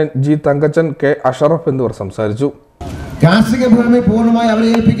 Zakir Hussain, G. Thankachan, K. Ashraf എന്നിവർ സംസാരിച്ചു. കാർഷിക ഭൂമി പൂർണ്ണമായി അവരെ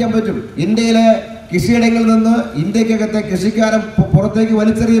ഏൽപ്പിക്കാൻ പറ്റും. ഇന്ത്യയിലെ കൃഷിയിടങ്ങളിൽ നിന്ന് ഇന്ത്യക്കകത്തെ കൃഷിക്കാരൻ പുറത്തേക്ക്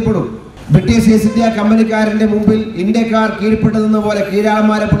വലിച്ചെറിയപ്പെടും. ബ്രിട്ടീഷ് ഈസ്റ്റ് ഇന്ത്യ കമ്പനിക്കാരന്റെ മുമ്പിൽ ഇന്ത്യക്കാർ കീഴ്പ്പെട്ടതെന്ന പോലെ,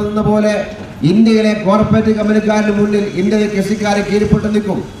 കീഴാളന്മാരെപ്പെടുന്ന പോലെ ഇന്ത്യയിലെ കോർപ്പറേറ്റ് കമ്പനിക്കാരന്റെ മുന്നിൽ ഇന്ത്യയിലെ കൃഷിക്കാരെ കീഴ്പ്പെട്ട്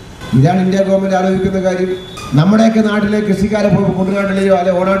നിൽക്കും. ഇതാണ് ഇന്ത്യ ഗവൺമെന്റ് ആലോചിക്കുന്ന കാര്യം. നമ്മുടെയൊക്കെ നാട്ടിലെ കൃഷിക്കാരെ കുട്ടനാട്ടിലെയോ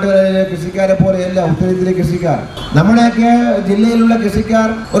അല്ലെ ഓണാട്ടുകാരിലെ കൃഷിക്കാരെ പോലെയല്ല ഉത്തരേന്ത്യയിലെ കൃഷിക്കാർ. നമ്മുടെയൊക്കെ ജില്ലയിലുള്ള കൃഷിക്കാർ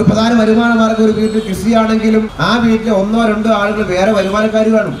ഒരു പ്രധാന വരുമാന മാർഗ്ഗം ഒരു വീട്ടിൽ കൃഷിയാണെങ്കിലും ആ വീട്ടിലെ 1-2 ആളുകൾ വേറെ വരുമാനക്കാർ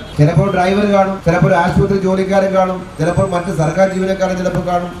കാണും. ചിലപ്പോൾ ഡ്രൈവർ കാണും, ചിലപ്പോൾ ആശുപത്രി ജോലിക്കാരൻ കാണും, ചിലപ്പോൾ മറ്റ് സർക്കാർ ജീവനക്കാരൻ ചിലപ്പോൾ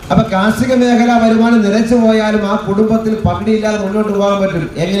കാണും. അപ്പൊ കാർഷിക മേഖല വരുമാനം നിലച്ചു പോയാലും ആ കുടുംബത്തിൽ പകുതിയില്ലാതെ മുന്നോട്ട് പോകാൻ പറ്റും.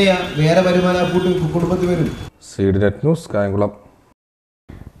 എങ്ങനെയാ വേറെ വരുമാനം കുടുംബത്തിൽ വരും. CDNet news, Kayamkulam.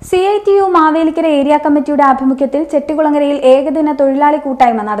 CITU Mavelikkara area കമ്മിറ്റിയുടെ ആഭിമുഖ്യത്തിൽ ചെട്ടികുളങ്ങരയിൽ ഏകദിന തൊഴിലാളി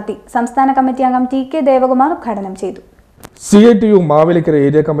കൂട്ടായ്മ നടത്തി. സംസ്ഥാന കമ്മിറ്റി അംഗം TK ദേവകുമാർ ഉദ്ഘാടനം ചെയ്തു. CITU മാവേലിക്കര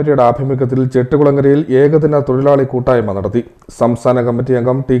ഏരിയ കമ്മിറ്റിയുടെ ആഭിമുഖ്യത്തിൽ ചെട്ടികുളങ്ങരയിൽ ഏകദിന തൊഴിലാളി കൂട്ടായ്മ നടത്തി. സംസ്ഥാന കമ്മിറ്റി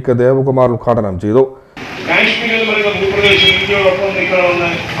അംഗം TK ദേവകുമാർ ഉദ്ഘാടനം ചെയ്തു. കാശ്മീരിൽ പറയുന്ന ഭൂപ്രദേശം ഇന്ത്യയോടൊപ്പം നിൽക്കണമെന്ന്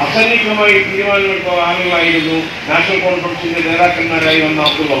അസന്നിഗ്ധമായി തീരുമാനമെടുത്ത ആളുകളായിരുന്നു നാഷണൽ കോൺഫറൻസിന്റെ നേതാക്കന്മാരായി വന്ന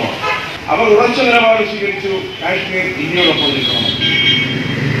അബ്ദുള്ളമാർ. അവർ ഉറച്ച നിലപാട് സ്വീകരിച്ചു. കാശ്മീർ ഇന്ത്യയോടൊപ്പം നിൽക്കണം.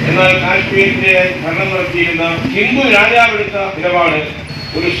 എന്നാൽ കാശ്മീരിന്റെ ഭരണം നടത്തിയിരുന്ന ഹിന്ദു രാജാവെടുത്ത നിലപാട്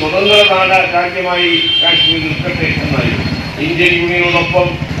ഒരു സ്വതന്ത്ര രാജ്യമായി കാശ്മീർ നിൽക്കട്ടെ എന്നായിരുന്നു. ഇന്ത്യൻ യൂണിയനോടൊപ്പം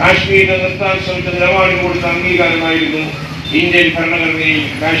കാശ്മീരിനെ നിർത്താൻ ശ്രമിച്ച നിലപാടിന് കൊടുത്ത അംഗീകാരമായിരുന്നു ഇന്ത്യൻ ഭരണഘടനയിൽ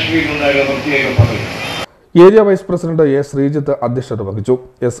കാശ്മീരിനുണ്ടായിരുന്ന പ്രത്യേക പദവി. Area vice president A. Sreejith അധ്യക്ഷത വഹിച്ചു.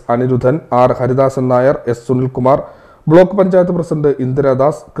 S. Anirudhan, R. Haridasan Nair, S. Sunilkumar, block panchayat president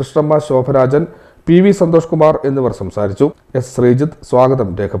Indiradas, Krishnamma ശോഭരാജൻ, PV Santhosh Kumar എന്നിവർ സംസാരിച്ചു. S. ശ്രീജിത്ത് സ്വാഗതം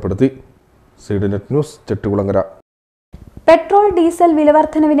രേഖപ്പെടുത്തി. CDNet news, Chettikulangara. Petrol diesel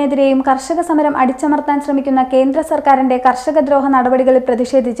വിലവർദ്ധനവിനെതിരെയും കർഷക സമരം അടിച്ചമർത്താൻ ശ്രമിക്കുന്ന കേന്ദ്ര സർക്കാരിന്റെ കർഷകദ്രോഹ നടപടികളിൽ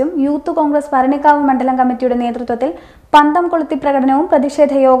പ്രതിഷേധിച്ചും യൂത്ത് കോൺഗ്രസ് ഭരണിക്കാവ് മണ്ഡലം കമ്മിറ്റിയുടെ നേതൃത്വത്തിൽ പന്തം കൊളുത്തി പ്രകടനവും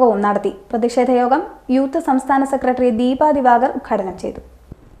പ്രതിഷേധ യോഗവും നടത്തി. പ്രതിഷേധ യോഗം യൂത്ത് സംസ്ഥാന സെക്രട്ടറി ദീപ ദിവാകർ ഉദ്ഘാടനം ചെയ്തു.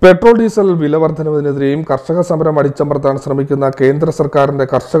 പെട്രോൾ ഡീസൽ വില വർധനവിനെതിരെയും കർഷക സമരം അടിച്ചമർത്താൻ ശ്രമിക്കുന്ന കേന്ദ്ര സർക്കാരിന്റെ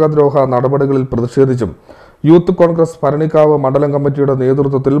കർഷകദ്രോഹ നടപടികളിൽ പ്രതിഷേധിച്ചും യൂത്ത് കോൺഗ്രസ് ഭരണിക്കാവ് മണ്ഡലം കമ്മിറ്റിയുടെ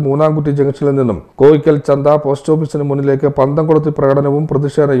നേതൃത്വത്തിൽ മൂന്നാംകുറ്റി ജംഗ്ഷനിൽ നിന്നും കോയിക്കൽ ചന്ത പോസ്റ്റ് ഓഫീസിന് മുന്നിലേക്ക് പന്തം കൊളുത്തി പ്രകടനവും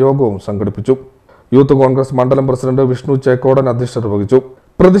പ്രതിഷേധ യോഗവും സംഘടിപ്പിച്ചു. യൂത്ത് കോൺഗ്രസ് മണ്ഡലം പ്രസിഡന്റ് വിഷ്ണു ചേക്കോടൻ അധ്യക്ഷത വഹിച്ചു.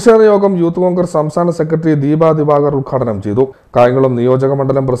 പ്രതിഷേധ യോഗം യൂത്ത് കോൺഗ്രസ് സംസ്ഥാന സെക്രട്ടറി ദീപ ദിവാകർ ഉദ്ഘാടനം ചെയ്തു. കായംകുളം നിയോജക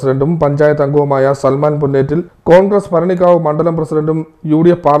മണ്ഡലം പ്രസിഡന്റും പഞ്ചായത്ത് അംഗവുമായ സൽമാൻ പുന്നേറ്റിൽ, കോൺഗ്രസ് ഭരണിക്കാവ് മണ്ഡലം പ്രസിഡന്റും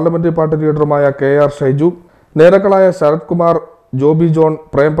UDF parliamentary party ലീഡറുമായ KR Shaiju, നേതാക്കളായ Sarath Kumar, Joby John,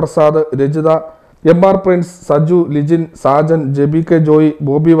 Prem Prasad, Rajitha, MR Prince, Saju, Lijin, Sajan, JBK Joy,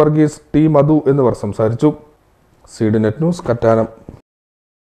 Bobby Varghese, T മധു എന്നിവർ സംസാരിച്ചു. CDNet news Kattanam.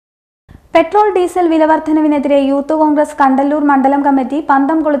 Petrol diesel വിലവർദ്ധനവിനെതിരെ youth Congress Kandalloor മണ്ഡലം കമ്മിറ്റി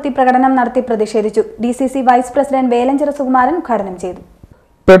പന്തം കൊളുത്തി പ്രകടനം നടത്തി പ്രതിഷേധിച്ചു. DCC vice president Velanchira Sukumaran ഉദ്ഘാടനം ചെയ്തു.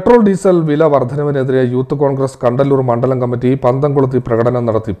 പെട്രോൾ ഡീസൽ വില വർധനവിനെതിരെ യൂത്ത് കോൺഗ്രസ് കണ്ടല്ലൂർ മണ്ഡലം കമ്മിറ്റി പന്തം കൊളുത്തി പ്രകടനം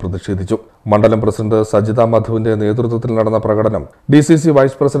നടത്തി പ്രതിഷേധിച്ചു. മണ്ഡലം പ്രസിഡന്റ് സജിത മധുവിന്റെ നേതൃത്വത്തിൽ നടന്ന പ്രകടനം DCC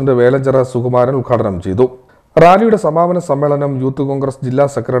vice president Velanchira Sukumaran ഉദ്ഘാടനം ചെയ്തു. റാലിയുടെ സമാപന സമ്മേളനം യൂത്ത് കോൺഗ്രസ് ജില്ലാ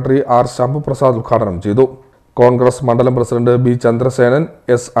സെക്രട്ടറി R ശംഭുപ്രസാദ് ഉദ്ഘാടനം ചെയ്തു. കോൺഗ്രസ് മണ്ഡലം president B Chandrasenan,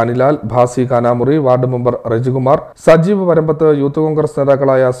 S Anilal, Bhasi കാനാമുറി, ward member Rajikumar, Sajeev വരമ്പത്ത്, youth Congress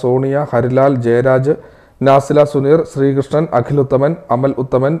നേതാക്കളായ സോണിയ, ഹരിലാൽ, ജയരാജ്, നാസില സുനീർ, ശ്രീകൃഷ്ണൻ, അഖിലുത്തമൻ, അമൽ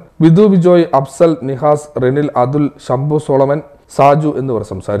ഉത്തമൻ, വിധു ബിജോയ്, അഫ്സൽ, നിഹാസ്, റെനിൽ, അതുൽ, ശംഭു സോളമൻ, സാജു എന്നിവർ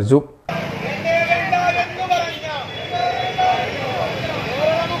സംസാരിച്ചു.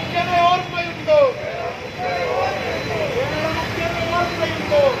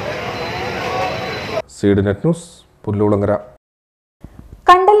 CDNet news പുല്ലൂളങ്ങര.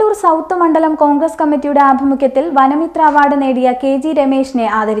 കണ്ടല്ലൂർ സൗത്ത് മണ്ഡലം കോൺഗ്രസ് കമ്മിറ്റിയുടെ ആഭിമുഖ്യത്തിൽ വനമിത്ര അവാർഡ് നേടിയ KG രമേശിനെ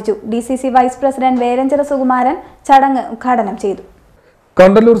ആദരിച്ചു. DCC vice president Velanchira Sukumaran ചടങ്ങ് ഉദ്ഘാടനം ചെയ്തു.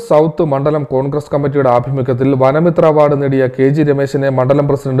 കണ്ടല്ലൂർ സൗത്ത് മണ്ഡലം കോൺഗ്രസ് കമ്മിറ്റിയുടെ ആഭിമുഖ്യത്തിൽ വനമിത്ര അവാർഡ് നേടിയ KG രമേശിനെ മണ്ഡലം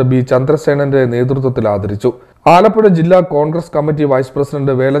പ്രസിഡന്റ് B ചന്ദ്രസേനന്റെ നേതൃത്വത്തിൽ ആദരിച്ചു. ആലപ്പുഴ ജില്ലാ Congress committee vice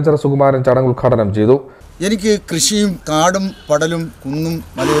president Velanchira Sukumaran ചടങ്ങ് ഉദ്ഘാടനം ചെയ്തു. എനിക്ക് കൃഷിയും കാടും പടലും കുന്നും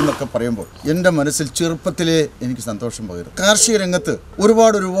മലയെന്നൊക്കെ പറയുമ്പോൾ എൻ്റെ മനസ്സിൽ ചെറുപ്പത്തിലെ എനിക്ക് സന്തോഷം പകരും. കാർഷിക രംഗത്ത്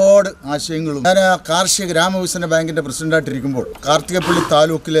ഒരുപാട് ആശയങ്ങളും ഞാൻ ആ കാർഷിക ഗ്രാമവികസന ബാങ്കിന്റെ പ്രസിഡന്റായിട്ടിരിക്കുമ്പോൾ കാർത്തികപ്പള്ളി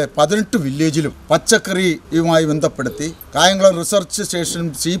താലൂക്കിലെ 18 വില്ലേജിലും പച്ചക്കറിയുമായി ബന്ധപ്പെടുത്തി കായംകുളം റിസർച്ച് സ്റ്റേഷനും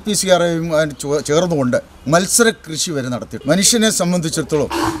CPCRയും ചേർന്നുകൊണ്ട് മത്സര കൃഷി വരെ നടത്തി. മനുഷ്യനെ സംബന്ധിച്ചിടത്തോളം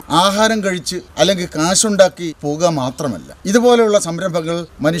ആഹാരം കഴിച്ച് അല്ലെങ്കിൽ കാശുണ്ടാക്കി പോകുക മാത്രമല്ല, ഇതുപോലെയുള്ള സംരംഭങ്ങൾ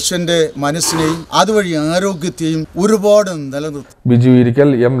മനുഷ്യന്റെ മനസ്സിനെയും അതുവഴി ആരോഗ്യത്തെയും ഒരുപാട് നിലനിർത്തും. ബിജു ഇരിക്കൽ,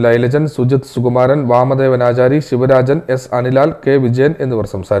 M ലൈലജൻ, സുജിത് സുകുമാരൻ, വാമദേവൻ ആചാരി, ശിവരാജൻ, S അനിലാൽ, K വിജയൻ എന്നിവർ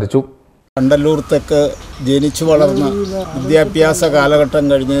സംസാരിച്ചു. കണ്ടല്ലൂർ തെക്ക് ജനിച്ചു വളർന്ന വിദ്യാഭ്യാസ കാലഘട്ടം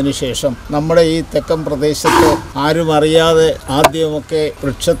കഴിഞ്ഞതിന് ശേഷം നമ്മുടെ ഈ തെക്കൻ പ്രദേശത്ത് ആരും അറിയാതെ ആദ്യമൊക്കെ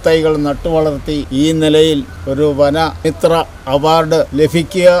വൃക്ഷത്തൈകൾ നട്ടുവളർത്തി ഈ നിലയിൽ ഒരു വനമിത്ര അവാർഡ്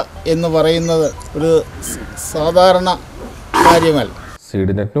ലഭിക്കുക എന്ന് പറയുന്നത് ഒരു സാധാരണ കാര്യമല്ല.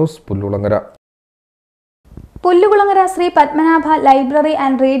 CDNet news Pullulangara. Pullukulangara Shri Padmanabha library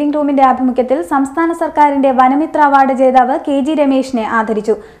and reading റൂമിന്റെ ആഭിമുഖ്യത്തിൽ സംസ്ഥാന സർക്കാരിന്റെ വനമിത്ര അവാർഡ് ജേതാവ് KG രമേശിനെ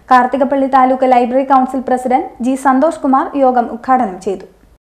ആദരിച്ചു. Karthikappally taluk library council president G Santhosh Kumar യോഗം ഉദ്ഘാടനം ചെയ്തു.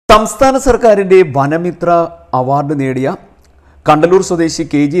 സംസ്ഥാന സർക്കാരിന്റെ വനമിത്ര അവാർഡ് നേടിയ കണ്ടല്ലൂർ സ്വദേശി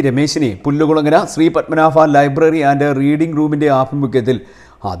KG രമേശിനെ Pullukulangara Shri Padmanabha library and reading റൂമിന്റെ ആഭിമുഖ്യത്തിൽ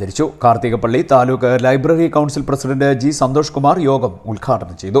ആദരിച്ചു. Karthikappally taluk library council president G Santhosh Kumar യോഗം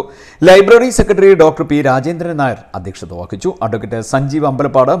ഉദ്ഘാടനം ചെയ്തു. Library secretary doctor P Rajendran Nair അധ്യക്ഷത വഹിച്ചു. അഡ്വക്കേറ്റ് സഞ്ജീവ്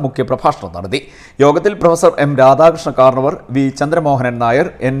അമ്പലപ്പാട് മുഖ്യപ്രഭാഷണം നടത്തി. യോഗത്തിൽ professor M Radhakrishna കാർണവർ, V Chandramohanan Nair,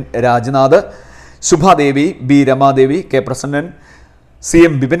 N Rajnath, Subhadevi, B Ramadevi, K Prasannan,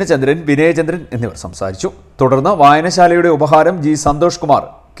 CM ബിപിനചന്ദ്രൻ, Vinayachandran എന്നിവർ സംസാരിച്ചു. തുടർന്ന് വായനശാലയുടെ ഉപഹാരം G സന്തോഷ് കുമാർ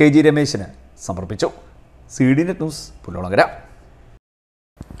KG രമേശിന് സമർപ്പിച്ചു. CDNet news Pullulangara.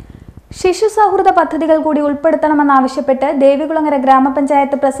 ശിശു സൗഹൃദ പദ്ധതികൾ കൂടി ഉൾപ്പെടുത്തണമെന്നാവശ്യപ്പെട്ട് ദേവികുളങ്ങര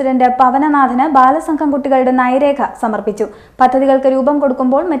ഗ്രാമപഞ്ചായത്ത് പ്രസിഡന്റ് പവനനാഥന് ബാലസംഘം കുട്ടികളുടെ നയരേഖ സമർപ്പിച്ചു. പദ്ധതികൾക്ക് രൂപം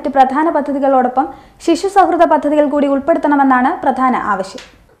കൊടുക്കുമ്പോൾ മറ്റ് പ്രധാന പദ്ധതികളോടൊപ്പം ശിശു സൗഹൃദ പദ്ധതികൾ കൂടി ഉൾപ്പെടുത്തണമെന്നാണ് പ്രധാന ആവശ്യം.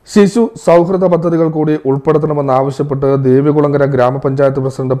 ശിശു സൗഹൃദ പദ്ധതികൾ കൂടി ഉൾപ്പെടുത്തണമെന്നാവശ്യപ്പെട്ട് ദേവികുളങ്ങര ഗ്രാമപഞ്ചായത്ത്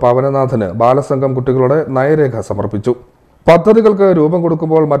പ്രസിഡന്റ് പവനനാഥന് ബാലസംഘം കുട്ടികളുടെ നയരേഖ സമർപ്പിച്ചു. പദ്ധതികൾക്ക് രൂപം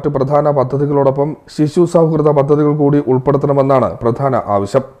കൊടുക്കുമ്പോൾ മറ്റ് പ്രധാന പദ്ധതികളോടൊപ്പം ശിശു സൗഹൃദ പദ്ധതികൾ കൂടി ഉൾപ്പെടുത്തണമെന്നാണ് പ്രധാന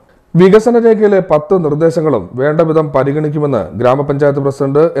ആവശ്യം. വികസന രേഖയിലെ 10 നിർദ്ദേശങ്ങളും വേണ്ടവിധം പരിഗണിക്കുമെന്ന് ഗ്രാമപഞ്ചായത്ത്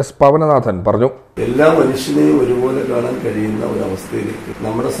പ്രസിഡന്റ് S പവനനാഥൻ പറഞ്ഞു. എല്ലാ മനുഷ്യനെയും ഒരുപോലെ കാണാൻ കഴിയുന്ന ഒരു അവസ്ഥയിലേക്ക്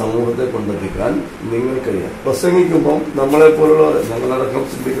നമ്മുടെ സമൂഹത്തെ കൊണ്ടെത്തിക്കാൻ നിങ്ങൾക്കറിയാം. പ്രസംഗിക്കുമ്പോൾ നമ്മളെപ്പോലുള്ള ഞങ്ങളടക്കം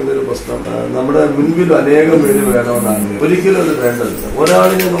ചിന്തിക്കുന്ന ഒരു പ്രശ്നം, നമ്മുടെ മുൻപിൽ അനേകം പേര് വേണമെന്നാണ്. ഒരിക്കലും അത് വേണ്ടതില്ല.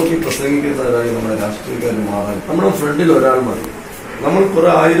 ഒരാളിനെ നോക്കി പ്രസംഗിക്കുന്നവരായി നമ്മുടെ രാഷ്ട്രീയക്കാർ മാറാൻ നമ്മുടെ ഫ്രണ്ടിൽ ഒരാൾ മതി. നമ്മൾ കുറെ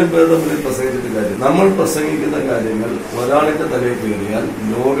ആയിരം പേരുടെ മുന്നിൽ പ്രസംഗിച്ചിട്ട് കാര്യം, നമ്മൾ പ്രസംഗിക്കുന്ന കാര്യങ്ങൾ ഒരാളിന്റെ തലയിൽ കയറിയാൽ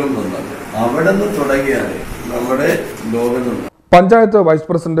ലോകം നന്നാകും. അവിടെ നിന്ന് തുടങ്ങിയാൽ നമ്മുടെ ലോകം നന്നാകും. പഞ്ചായത്ത് വൈസ്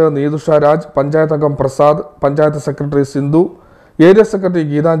പ്രസിഡന്റ് നീതുഷ രാജ്, പഞ്ചായത്ത് അംഗം Prasad, panchayat secretary Sindhu, area secretary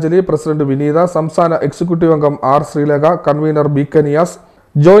Geethanjali, president വിനീത, സംസ്ഥാന എക്സിക്യൂട്ടീവ് അംഗം R Sreelekha, convener B കനിയാസ്,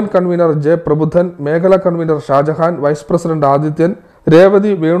 joint convener J Prabuddhan, മേഖലാ convener Shah Jahan, vice president Adithyan,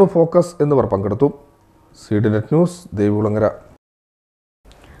 Revathi, Venu focus എന്നിവർ പങ്കെടുത്തു. CDNet news, Devikulangara.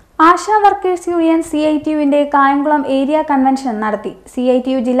 ASHA workers union CITU-വിന്റെ Kayamkulam area convention നടത്തി.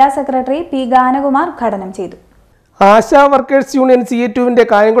 CITU ജില്ലാ സെക്രട്ടറി പി ഗാനകുമാർ ഉദ്ഘാടനം ചെയ്തു. ASHA workers union CITU-വിന്റെ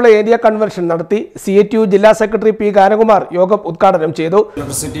Kayamkulam area convention നടത്തി. CITU ജില്ലാ സെക്രട്ടറി പി ഗാനകുമാർ യോഗം ഉദ്ഘാടനം ചെയ്തു.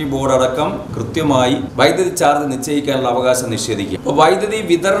 ഇലക്ട്രിസിറ്റി ബോർഡ് അടക്കം കൃത്യമായി വൈദ്യുതി ചാർജ് നിശ്ചയിക്കാനുള്ള അവകാശം നിഷേധിക്കും. വൈദ്യുതി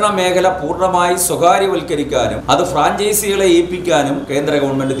വിതരണ മേഖല പൂർണ്ണമായി സ്വകാര്യവൽക്കരിക്കാനും അത് ഫ്രാഞ്ചൈസികളെ ഏൽപ്പിക്കാനും കേന്ദ്ര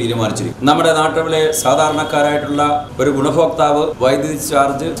ഗവൺമെന്റ് തീരുമാനിച്ചിരിക്കും. നമ്മുടെ നാട്ടിലെ സാധാരണക്കാരായിട്ടുള്ള ഒരു ഗുണഭോക്താവ് വൈദ്യുതി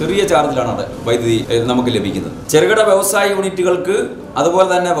ചാർജ് ചെറിയ ചാർജിലാണ് വൈദ്യുതി നമുക്ക് ലഭിക്കുന്നത്. ചെറുകിട വ്യവസായ യൂണിറ്റുകൾക്ക് അതുപോലെ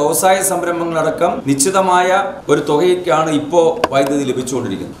തന്നെ വ്യവസായ സംരംഭങ്ങളടക്കം നിശ്ചിതമായ ഒരു തുകയ്ക്കാണ് ഇപ്പോൾ വൈദ്യുതി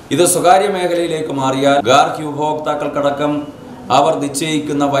ലഭിച്ചുകൊണ്ടിരിക്കുന്നത്. ഇത് സ്വകാര്യ മേഖലയിലേക്ക് മാറിയാൽ ഗാർഹിക ഉപഭോക്താക്കൾക്കടക്കം അവർ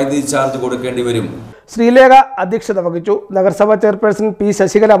നിശ്ചയിക്കുന്ന വൈദ്യുതി ചാർജ് കൊടുക്കേണ്ടി വരും. ശ്രീലേഖ അധ്യക്ഷത വഹിച്ചു. നഗരസഭാ ചെയർപേഴ്സൺ പി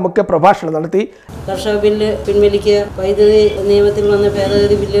ശശികല മുഖ്യ പ്രഭാഷണം നടത്തി. കർഷക ബില്ല് പിൻവലിക്കുക, വൈദ്യുതി നിയമത്തിൽ വന്ന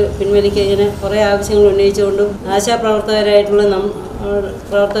ഭേദഗതി ബില്ല് പിൻവലിക്കുക, ഇങ്ങനെ കുറേ ആവശ്യങ്ങൾ ഉന്നയിച്ചുകൊണ്ടും ആശാപ്രവർത്തകരായിട്ടുള്ള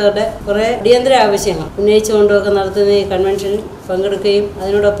പ്രവർത്തകരുടെ കുറേ അടിയന്തര ആവശ്യങ്ങൾ ഉന്നയിച്ചുകൊണ്ടുമൊക്കെ നടത്തുന്ന ഈ കൺവെൻഷനിൽ പങ്കെടുക്കുകയും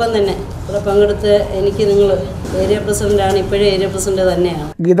അതിനോടൊപ്പം തന്നെ ഇവിടെ പങ്കെടുത്ത് എനിക്ക് നിങ്ങൾ ഏരിയ പ്രസിഡന്റാണ്, ഇപ്പോഴേ ഏരിയ പ്രസിഡന്റ് തന്നെയാണ്.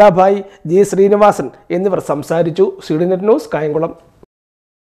 ഗീതാഭായ്, ജി ശ്രീനിവാസൻ എന്നിവർ സംസാരിച്ചു. CDNet news, Kayamkulam.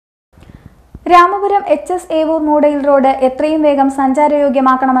 Ramapuram HS Evoor മൂടയിൽ road എത്രയും വേഗം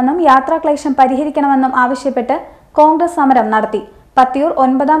സഞ്ചാരയോഗ്യമാക്കണമെന്നും യാത്രാക്ലേശം പരിഹരിക്കണമെന്നും ആവശ്യപ്പെട്ട് കോൺഗ്രസ് സമരം നടത്തി. പത്തിയൂർ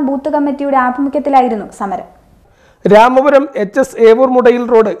 9ാം ബൂത്ത് കമ്മിറ്റിയുടെ ആഭിമുഖ്യത്തിലായിരുന്നു സമരം. രാമപുരം HS ഏവൂർ മൂടയിൽ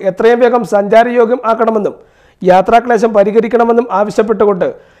റോഡ് എത്രയും വേഗം സഞ്ചാരയോഗ്യം ആക്കണമെന്നും യാത്രാക്ലേശം പരിഹരിക്കണമെന്നും ആവശ്യപ്പെട്ടുകൊണ്ട്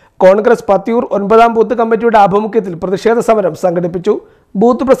കോൺഗ്രസ് പത്തിയൂർ 9ാം ബൂത്ത് കമ്മിറ്റിയുടെ ആഭിമുഖ്യത്തിൽ പ്രതിഷേധ സമരം സംഘടിപ്പിച്ചു.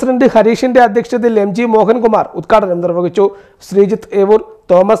 ബൂത്ത് പ്രസിഡന്റ് ഹരീഷിന്റെ അധ്യക്ഷതയിൽ MG മോഹൻകുമാർ ഉദ്ഘാടനം നിർവഹിച്ചു. ശ്രീജിത്ത് ഏവൂർ,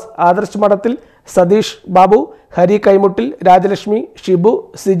 തോമസ് ആദർശ് മഠത്തിൽ, സതീഷ് ബാബു, ഹരി കൈമുട്ടിൽ, രാജലക്ഷ്മി, ഷിബു,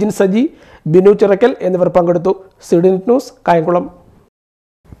 സിജിൻ സജി, ബിനു ചിറക്കൽ എന്നിവർ പങ്കെടുത്തു. CDNet news, Kayamkulam.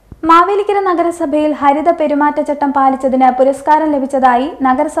 മാവേലിക്കര നഗരസഭയിൽ ഹരിത പെരുമാറ്റച്ചട്ടം പാലിച്ചതിന് പുരസ്കാരം ലഭിച്ചതായി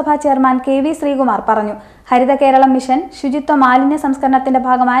നഗരസഭാ ചെയർമാൻ KV ശ്രീകുമാർ പറഞ്ഞു. ഹരിത കേരളം മിഷൻ ശുചിത്വ മാലിന്യ സംസ്കരണത്തിന്റെ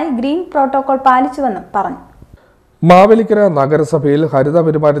ഭാഗമായി ഗ്രീൻ പ്രോട്ടോകോൾ പാലിച്ചുവെന്നും പറഞ്ഞു. മാവേലിക്കര നഗരസഭയിൽ ഹരിത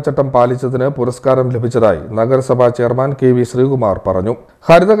പെരുമാറ്റച്ചട്ടം പാലിച്ചതിന് പുരസ്കാരം ലഭിച്ചതായി നഗരസഭാ ചെയർമാൻ KV ശ്രീകുമാർ പറഞ്ഞു.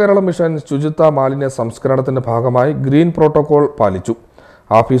 ഹരിത കേരളം മിഷൻ ശുചിത്വ മാലിന്യ സംസ്കരണത്തിന്റെ ഭാഗമായി ഗ്രീൻ പ്രോട്ടോകോൾ പാലിച്ചു.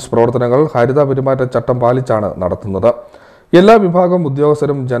 ഓഫീസ് പ്രവർത്തനങ്ങൾ ഹരിത പെരുമാറ്റച്ചട്ടം പാലിച്ചാണ് നടത്തുന്നത്. എല്ലാ വിഭാഗം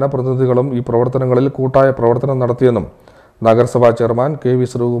ഉദ്യോഗസ്ഥരും ജനപ്രതിനിധികളും ഈ പ്രവർത്തനങ്ങളിൽ കൂട്ടായ പ്രവർത്തനം നടത്തിയെന്നും നഗരസഭാ ചെയർമാൻ KV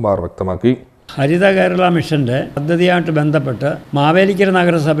ശ്രീകുമാർ വ്യക്തമാക്കി. ഹരിത കേരള മിഷൻ്റെ പദ്ധതിയായിട്ട് ബന്ധപ്പെട്ട് മാവേലിക്കര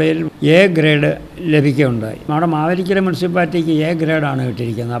നഗരസഭയിൽ A ഗ്രേഡ് ലഭിക്കുകയുണ്ടായി. നമ്മുടെ മാവേലിക്കര മുനിസിപ്പാലിറ്റിക്ക് A ഗ്രേഡാണ്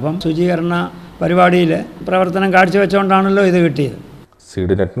കിട്ടിയിരിക്കുന്നത്. അപ്പം ശുചീകരണ പരിപാടിയിൽ പ്രവർത്തനം കാഴ്ചവെച്ചുകൊണ്ടാണല്ലോ ഇത് കിട്ടിയത്.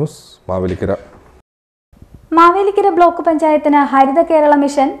 CDNet news, Mavelikkara. Mavelikkara block പഞ്ചായത്തിന് ഹരിത കേരള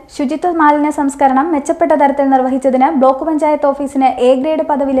മിഷൻ ശുചിത്വ മാലിന്യ സംസ്കരണം മെച്ചപ്പെട്ട തരത്തിൽ നിർവഹിച്ചതിന് ബ്ലോക്ക് പഞ്ചായത്ത് ഓഫീസിന് A ഗ്രേഡ്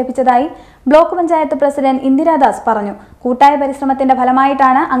പദവി ലഭിച്ചതായി ബ്ലോക്ക് പഞ്ചായത്ത് പ്രസിഡന്റ് ഇന്ദിരാദാസ് പറഞ്ഞു. കൂട്ടായ പരിശ്രമത്തിന്റെ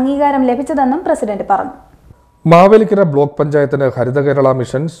ഫലമായിട്ടാണ് അംഗീകാരം ലഭിച്ചതെന്നും പ്രസിഡന്റ് പറഞ്ഞു. മാവേലിക്കര ബ്ലോക്ക് പഞ്ചായത്തിന് ഹരിത കേരള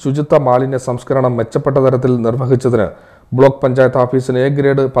മിഷൻ ശുചിത്വ മാലിന്യ സംസ്കരണം മെച്ചപ്പെട്ട തരത്തിൽ നിർവഹിച്ചതിന് ബ്ലോക്ക് പഞ്ചായത്ത് ഓഫീസിന് A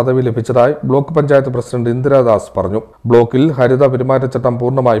ഗ്രേഡ് പദവി ലഭിച്ചതായി ബ്ലോക്ക് പഞ്ചായത്ത് പ്രസിഡന്റ് ഇന്ദിരാദാസ് പറഞ്ഞു. ബ്ലോക്കിൽ ഹരിത പെരുമാറ്റച്ചട്ടം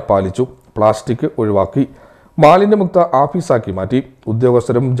പൂർണ്ണമായി പാലിച്ചു. പ്ലാസ്റ്റിക് ഒഴിവാക്കി. മാലിന്യമുക്ത ഓഫീസാക്കി മാറ്റി.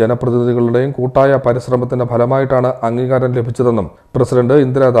 ഉദ്യോഗസ്ഥരും ജനപ്രതിനിധികളുടെയും കൂട്ടായ പരിശ്രമത്തിന്റെ ഫലമായിട്ടാണ് അംഗീകാരം ലഭിച്ചതെന്നും പ്രസിഡന്റ്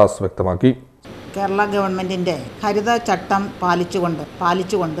ഇന്ദിരാദാസ് വ്യക്തമാക്കി. കേരള ഗവൺമെന്റിന്റെ ഹരിത ചട്ടം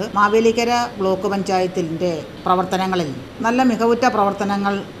പാലിച്ചുകൊണ്ട് മാവേലിക്കര ബ്ലോക്ക് പഞ്ചായത്തിന്റെ പ്രവർത്തനങ്ങളിൽ നല്ല മികവുറ്റ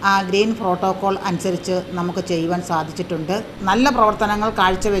പ്രവർത്തനങ്ങൾ ആ ഗ്രീൻ പ്രോട്ടോകോൾ അനുസരിച്ച് നമുക്ക് ചെയ്യുവാൻ സാധിച്ചിട്ടുണ്ട്. നല്ല പ്രവർത്തനങ്ങൾ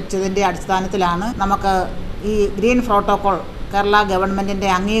കാഴ്ചവെച്ചതിന്റെ അടിസ്ഥാനത്തിലാണ് നമുക്ക് ഈ ഗ്രീൻ പ്രോട്ടോകോൾ കേരള ഗവൺമെന്റിന്റെ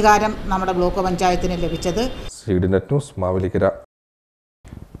അംഗീകാരം നമ്മുടെ ബ്ലോക്ക് പഞ്ചായത്തിന് ലഭിച്ചത്. CDNet news, Mavelikkara.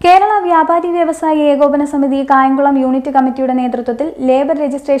 കേരള വ്യാപാരി വ്യവസായി ഏകോപന സമിതി കായംകുളം യൂണിറ്റ് കമ്മിറ്റിയുടെ നേതൃത്വത്തിൽ ലേബർ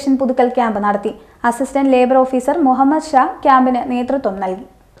രജിസ്ട്രേഷൻ പുതുക്കൽ ക്യാമ്പ് നടത്തി. Assistant labour officer Muhammad Shah ക്യാമ്പിന് നേതൃത്വം നൽകി.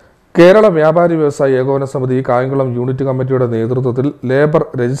 കേരള വ്യാപാരി വ്യവസായി ഏകോപന സമിതി കായംകുളം യൂണിറ്റ് കമ്മിറ്റിയുടെ നേതൃത്വത്തിൽ ലേബർ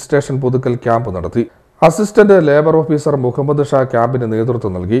രജിസ്ട്രേഷൻ പുതുക്കൽ ക്യാമ്പ് നടത്തി. Assistant labour officer Muhammad Shah ക്യാമ്പിന്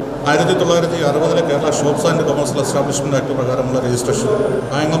നേതൃത്വം നൽകി. 1960 Kerala shops and commercial establishment act പ്രകാരമുള്ള രജിസ്ട്രേഷൻ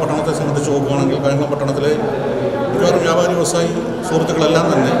കായംകുളം പട്ടണത്തെ സംബന്ധിച്ച് നോക്കുകയാണെങ്കിൽ കായംകുളം പട്ടണത്തിലെ മിക്കവാറും വ്യാപാരി വ്യവസായി സുഹൃത്തുക്കളെല്ലാം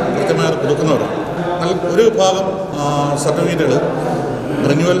തന്നെ കൃത്യമായി പുതുക്കുന്നവരാണ്. എന്നാൽ ഒരു വിഭാഗം സർട്ടിഫിക്കറ്റുകൾ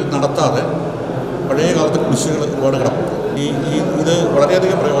റിന്യൂവൽ നടത്താതെ പഴയ കാലത്തെ കുടിശ്ശികൾ ഒരുപാട് കിടപ്പുണ്ട്. ഇത്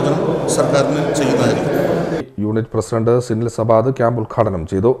വളരെയധികം പ്രയോജനം സർക്കാരിന് ചെയ്യുന്നതായിരിക്കും. Unit president Sinil Sabad camp ഉദ്ഘാടനം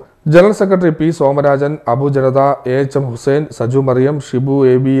ചെയ്തു. General secretary P Somarajan, Abu ജനത, AHM ഹുസൈൻ, സജു മറിയം, ഷിബു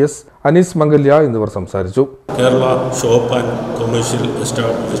ABS, അനീസ് മംഗല്യ എന്നിവർ സംസാരിച്ചു. കേരള ഷോപ്പ് ആൻഡ് കൊമേഴ്ഷ്യൽ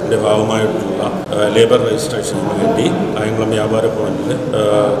എസ്റ്റാബ്ലിഷ്മെന്റിന്റെ ഭാഗമായിട്ടുള്ള ലേബർ രജിസ്ട്രേഷന് വേണ്ടി കായംകുളം വ്യാപാര ഭവനിൽ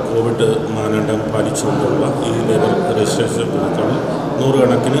കോവിഡ് മാനദണ്ഡം പാലിച്ചുകൊണ്ടുള്ള ഈ ലേബർ രജിസ്ട്രേഷൻ പുതുക്കളിൽ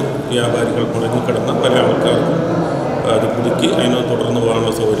നൂറുകണക്കിന് വ്യാപാരികൾ മുടങ്ങിക്കിടന്ന പല ആൾക്കാർക്കും അത് പുതുക്കി അതിനെ തുടർന്ന്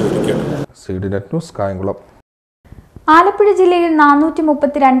പോകാനുള്ള സൗകര്യം ഒരുക്കിയിട്ടുണ്ട്. CDNet news Kayamkulam. ആലപ്പുഴ ജില്ലയിൽ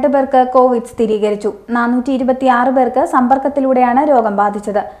 432 പേർക്ക് കോവിഡ് സ്ഥിരീകരിച്ചു. 426 പേർക്ക് സമ്പർക്കത്തിലൂടെയാണ് രോഗം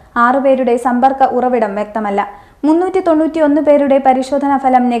ബാധിച്ചത്. 6 പേരുടെ സമ്പർക്ക ഉറവിടം വ്യക്തമല്ല. 391 പേരുടെ പരിശോധനാ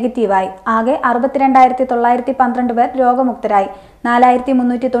ഫലം നെഗറ്റീവായി. ആകെ 62,912 പേർ രോഗമുക്തരായി.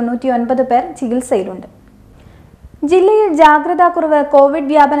 4,399 പേർ ചികിത്സയിലുണ്ട്. ജില്ലയിൽ ജാഗ്രതാക്കുറവ് കോവിഡ്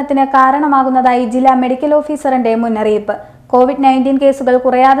വ്യാപനത്തിന് കാരണമാകുന്നതായി ജില്ലാ മെഡിക്കൽ ഓഫീസറിന്റെ മുന്നറിയിപ്പ്. COVID-19 കേസുകൾ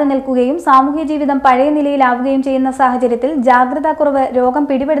കുറയാതെ നിൽക്കുകയും സാമൂഹ്യ ജീവിതം പഴയ നിലയിലാവുകയും ചെയ്യുന്ന സാഹചര്യത്തിൽ ജാഗ്രതാക്കുറവ് രോഗം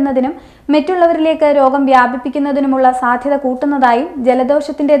പിടിപെടുന്നതിനും മറ്റുള്ളവരിലേക്ക് രോഗം വ്യാപിപ്പിക്കുന്നതിനുമുള്ള സാധ്യത കൂട്ടുന്നതായും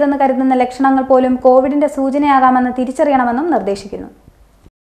ജലദോഷത്തിന്റേതെന്ന് കരുതുന്ന ലക്ഷണങ്ങൾ പോലും കോവിഡിന്റെ സൂചനയാകാമെന്ന് തിരിച്ചറിയണമെന്നും നിർദ്ദേശിക്കുന്നു.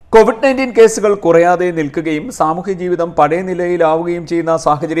 COVID-19 കേസുകൾ കുറയാതെ നിൽക്കുകയും സാമൂഹ്യ ജീവിതം പഴയ നിലയിലാവുകയും ചെയ്യുന്ന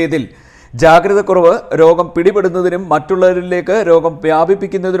സാഹചര്യത്തിൽ ജാഗ്രതക്കുറവ് രോഗം പിടിപെടുന്നതിനും മറ്റുള്ളവരിലേക്ക് രോഗം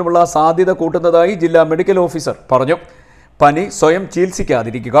വ്യാപിപ്പിക്കുന്നതിനുമുള്ള സാധ്യത കൂട്ടുന്നതായി ജില്ലാ മെഡിക്കൽ ഓഫീസർ പറഞ്ഞു. പനി സ്വയം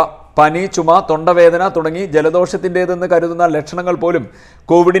ചികിത്സിക്കാതിരിക്കുക. പനി, ചുമ, തൊണ്ടവേദന തുടങ്ങി ജലദോഷത്തിൻ്റെതെന്ന് കരുതുന്ന ലക്ഷണങ്ങൾ പോലും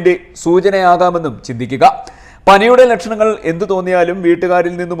കോവിഡിന്റെ സൂചനയാകാമെന്നും ചിന്തിക്കുക. പനിയുടെ ലക്ഷണങ്ങൾ എന്തു തോന്നിയാലും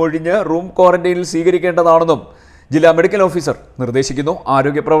വീട്ടുകാരിൽ നിന്നും ഒഴിഞ്ഞ് റൂം ക്വാറന്റൈനിൽ സ്വീകരിക്കേണ്ടതാണെന്നും ജില്ലാ മെഡിക്കൽ ഓഫീസർ നിർദ്ദേശിക്കുന്നു.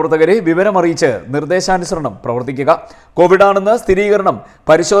 ആരോഗ്യ പ്രവർത്തകരെ വിവരമറിയിച്ച് നിർദ്ദേശാനുസരണം പ്രവർത്തിക്കുക. കോവിഡാണെന്ന സ്ഥിരീകരണം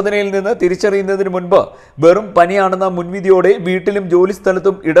പരിശോധനയിൽ നിന്ന് തിരിച്ചറിയുന്നതിന് മുൻപ് വെറും പനിയാണെന്ന മുൻവിധിയോടെ വീട്ടിലും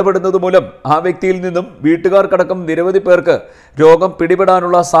ജോലിസ്ഥലത്തും ഇടപെടുന്നതുമൂലം ആ വ്യക്തിയിൽ നിന്നും വീട്ടുകാർക്കടക്കം നിരവധി പേർക്ക് രോഗം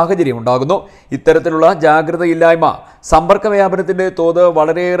പിടിപെടാനുള്ള സാഹചര്യം ഉണ്ടാകുന്നു. ഇത്തരത്തിലുള്ള ജാഗ്രതയില്ലായ്മ സമ്പർക്ക വ്യാപനത്തിന്റെ തോത്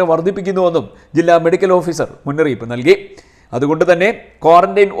വളരെയേറെ വർദ്ധിപ്പിക്കുന്നുവെന്നും ജില്ലാ മെഡിക്കൽ ഓഫീസർ മുന്നറിയിപ്പ് നൽകി. അതുകൊണ്ട് തന്നെ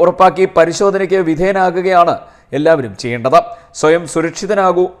ക്വാറന്റൈൻ ഉറപ്പാക്കി പരിശോധനയ്ക്ക് വിധേയനാകുകയാണ് എല്ലാവരും ചെയ്യേണ്ടത്. സ്വയം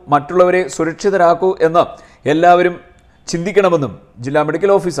സുരക്ഷിതനാകൂ, മറ്റുള്ളവരെ സുരക്ഷിതരാക്കൂ എന്ന് എല്ലാവരും ചിന്തിക്കണമെന്നും ജില്ലാ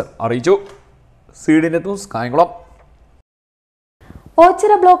മെഡിക്കൽ ഓഫീസർ അറിയിച്ചു. CDNet news Kayamkulam.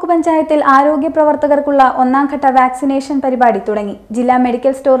 Ochira block പഞ്ചായത്തിൽ ആരോഗ്യ പ്രവർത്തകർക്കുള്ള 1ാംഘട്ട വാക്സിനേഷൻ പരിപാടി തുടങ്ങി. ജില്ലാ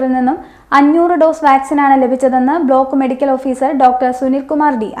മെഡിക്കൽ സ്റ്റോറിൽ നിന്നും 500 ഡോസ് വാക്സിനാണ് ലഭിച്ചതെന്ന് block medical officer doctor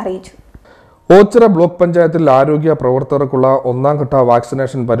Sunilkumar D അറിയിച്ചു. ഓച്ചിറ ബ്ലോക്ക് പഞ്ചായത്തിൽ ആരോഗ്യ പ്രവർത്തകർക്കുള്ള 1ാംഘട്ട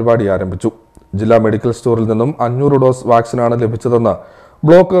വാക്സിനേഷൻ പരിപാടി ആരംഭിച്ചു. ജില്ലാ മെഡിക്കൽ സ്റ്റോറിൽ നിന്നും 500 ഡോസ് വാക്സിനാണ് ലഭിച്ചതെന്ന്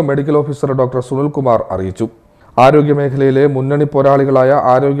block medical officer doctor Sunilkumar അറിയിച്ചു. ആരോഗ്യ മേഖലയിലെ മുന്നണി പോരാളികളായ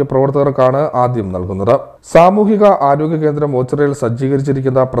ആരോഗ്യ പ്രവർത്തകർക്കാണ് ആദ്യം നൽകുന്നത്. സാമൂഹിക ആരോഗ്യ കേന്ദ്രം ഓച്ചിറയിൽ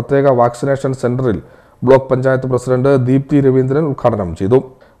സജ്ജീകരിച്ചിരിക്കുന്ന പ്രത്യേക വാക്സിനേഷൻ സെന്ററിൽ ബ്ലോക്ക് പഞ്ചായത്ത് പ്രസിഡന്റ് ദീപ്തി രവീന്ദ്രൻ ഉദ്ഘാടനം ചെയ്തു.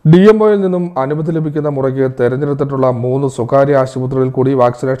 DMOയിൽ നിന്നും അനുമതി ലഭിക്കുന്ന മുറയ്ക്ക് തെരഞ്ഞെടുത്തിട്ടുള്ള 3 സ്വകാര്യ ആശുപത്രികളിൽ കൂടി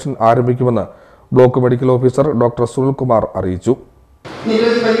വാക്സിനേഷൻ ആരംഭിക്കുമെന്ന് block medical officer doctor Sunilkumar അറിയിച്ചു.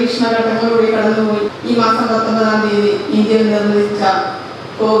 നിരവധി പരീക്ഷണ ഘട്ടങ്ങളിലൂടെ കടന്നുപോയി ഈ മാസം 19-ാം തീയതി ഇന്ത്യയിൽ നിർമ്മിച്ച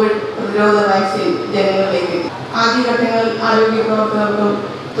കോവിഡ് പ്രതിരോധ വാക്സിൻ ജനങ്ങളിലേക്ക് ആദ്യഘട്ടങ്ങളിൽ ആരോഗ്യ പ്രവർത്തകർക്കും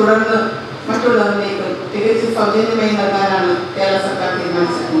തുടർന്ന് മറ്റുള്ളവരിലേക്കും തികച്ചും സൗജന്യമായി നൽകാനാണ് കേരള സർക്കാർ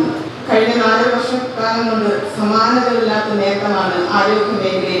തീരുമാനിച്ചിട്ടുള്ളത്. കഴിഞ്ഞ 4 വർഷക്കാലം കൊണ്ട് സമാനതകളില്ലാത്ത നേട്ടമാണ് ആരോഗ്യ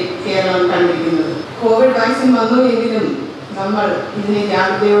മേഖലയിൽ കേരളം കണ്ടിരിക്കുന്നത്. കോവിഡ് വാക്സിൻ വന്നു എങ്കിലും നമ്മൾ ഇതിനെ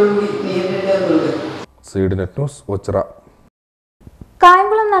ജാഗ്രതയോടുകൂടി നേരിടേണ്ടതുണ്ട്. CDNet news Ochira.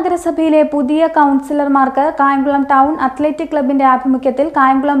 കായംകുളം നഗരസഭയിലെ പുതിയ കൗൺസിലർമാർക്ക് കായംകുളം ടൗൺ അത്ലറ്റിക് ക്ലബിന്റെ ആഭിമുഖ്യത്തിൽ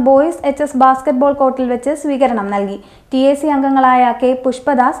കായംകുളം ബോയ്സ് HS ബാസ്കറ്റ്ബോൾ കോർട്ടിൽ വെച്ച് സ്വീകരണം നൽകി. TAC അംഗങ്ങളായ K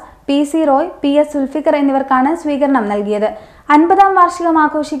Pushpadas, PC Roy, PS Zulfikar എന്നിവർക്കാണ് സ്വീകരണം നൽകിയത്. 50ാം വാർഷികം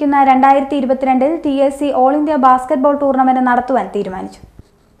ആഘോഷിക്കുന്ന 2022-ൽ TAC all India basketball tournament നടത്തുവാൻ തീരുമാനിച്ചു.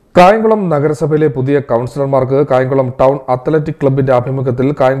 കായംകുളം നഗരസഭയിലെ പുതിയ കൗൺസിലർമാർക്ക് കായംകുളം ടൗൺ അത്ലറ്റിക് ക്ലബിന്റെ ആഭിമുഖ്യത്തിൽ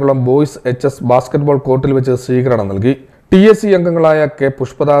കായംകുളം ബോയ്സ് HS ബാസ്കറ്റ്ബോൾ കോർട്ടിൽ വെച്ച് സ്വീകരണം നൽകി. TAC അംഗങ്ങളായ K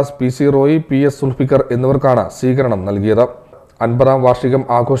Pushpadas, PC Roy, PS Zulfikar എന്നിവർക്കാണ് സ്വീകരണം നൽകിയത്. 50ാം വാർഷികം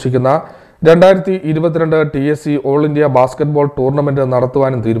ആഘോഷിക്കുന്ന 2022 TAC all India basketball tournament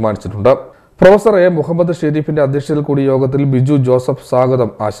നടത്തുവാനും തീരുമാനിച്ചിട്ടുണ്ട്. പ്രൊഫസർ A മുഹമ്മദ് ഷെരീഫിന്റെ അധ്യക്ഷതയിൽ കൂടിയ യോഗത്തിൽ ബിജു ജോസഫ്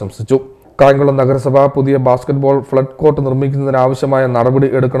സ്വാഗതം ആശംസിച്ചു. കായംകുളം നഗരസഭ പുതിയ ബാസ്കറ്റ്ബോൾ ഫ്ലഡ് കോർട്ട് നിർമ്മിക്കുന്നതിനാവശ്യമായ നടപടി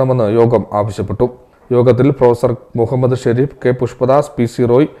എടുക്കണമെന്ന് യോഗം ആവശ്യപ്പെട്ടു. യോഗത്തിൽ professor Muhammad Sharif, K Pushpadas, PC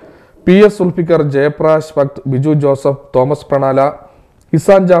Roy, PS Zulfikar, Jayaprakash Bakht, Biju Joseph, Thomas പ്രണാല,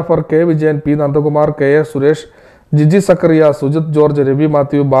 Izan Jafar, K Vijayan, P Nandakumar, KA Suresh, Jiji Zacharia, Sujith George, Ravi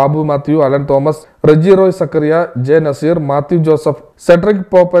Mathew, Babu Mathew, Allen Thomas, Reji Roy Zacharia, J Naseer, Mathew Joseph, Cedric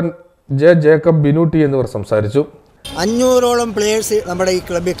പോപ്പൻ, J Jacob, Binu T എന്നിവർ സംസാരിച്ചു. 500ഓളം പ്ലേയേഴ്സ് നമ്മുടെ ഈ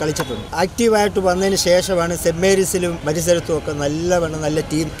ക്ലബ്ബിൽ കളിച്ചിട്ടുണ്ട്. ആക്റ്റീവായിട്ട് വന്നതിന് ശേഷമാണ് സെന്റ് മേരീസിലും പരിസരത്തും ഒക്കെ നല്ല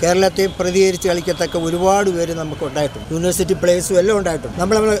ടീം കേരളത്തെ പ്രതികരിച്ച് കളിക്കത്തക്ക ഒരുപാട് പേര് നമുക്ക് ഉണ്ടായിട്ടുണ്ട്. യൂണിവേഴ്സിറ്റി പ്ലേയേഴ്സും എല്ലാം ഉണ്ടായിട്ടുണ്ട്.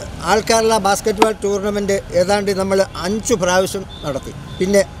 നമ്മൾ ആൾക്കാരുള്ള ബാസ്കറ്റ്ബോൾ ടൂർണമെൻറ്റ് ഏതാണ്ട് നമ്മൾ 5 പ്രാവശ്യം നടത്തി.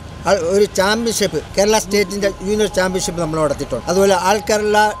 പിന്നെ ഒരു ചാമ്പ്യൻഷിപ്പ് കേരള സ്റ്റേറ്റിൻ്റെ ജൂനിയർ ചാമ്പ്യൻഷിപ്പ് നമ്മൾ നടത്തിയിട്ടുണ്ട്. അതുപോലെ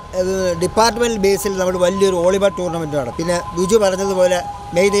ആൾക്കാരുള്ള ഡിപ്പാർട്ട്മെൻറ്റ് ബേസിൽ നമ്മൾ വലിയൊരു വോളിബോൾ ടൂർണമെൻറ്റ് നടത്തും. പിന്നെ ബിജു പറഞ്ഞതുപോലെ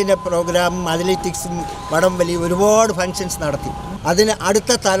മെയ്ദിൻ്റെ പ്രോഗ്രാമും അത്ലറ്റിക്സും വടംവലി ഒരുപാട് ഫങ്ഷൻസ് നടത്തി. അതിന്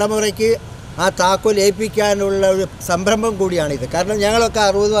അടുത്ത തലമുറയ്ക്ക് ആ താക്കോൽ ഏൽപ്പിക്കാനുള്ള ഒരു സംരംഭം കൂടിയാണിത്. കാരണം ഞങ്ങളൊക്കെ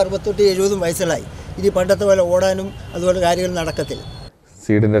 60, 68, 70 വയസ്സിലായി. ഇനി പണ്ടത്തെ പോലെ ഓടാനും അതുപോലെ കാര്യങ്ങൾ നടക്കത്തില്ല.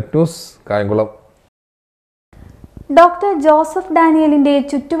 സീഡിനെറ്റ് ന്യൂസ് കായംകുളം. ഡോക്ടർ ജോസഫ് ഡാനിയലിന്റെ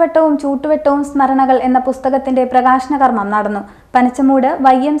ചുറ്റുവട്ടവും ചൂട്ടുവട്ടവും സ്മരണകൾ എന്ന പുസ്തകത്തിന്റെ പ്രകാശന കർമ്മം നടന്നു. പനച്ചമൂട്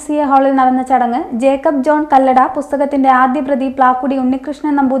YMCA ഹാളിൽ നടന്ന ചടങ്ങ് ജേക്കബ് ജോൺ കല്ലട പുസ്തകത്തിന്റെ ആദ്യ പ്രതി പ്ലാക്കുടി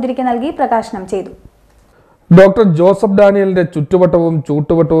ഉണ്ണികൃഷ്ണൻ നമ്പൂതിരിക്ക് നൽകി പ്രകാശനം ചെയ്തു. ഡോക്ടർ ജോസഫ് ഡാനിയലിന്റെ ചുറ്റുവട്ടവും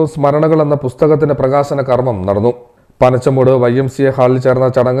ചൂട്ടുവട്ടവും സ്മരണകൾ എന്ന പുസ്തകത്തിന്റെ പ്രകാശന കർമ്മം നടന്നു. പനച്ചമൂട് YMCA ഹാളിൽ ചേർന്ന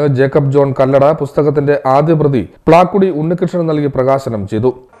ചടങ്ങ് ജേക്കബ് ജോൺ കല്ലട പുസ്തകത്തിന്റെ ആദ്യ പ്രതി പ്ലാക്കുടി ഉണ്ണികൃഷ്ണൻ നൽകി പ്രകാശനം ചെയ്തു.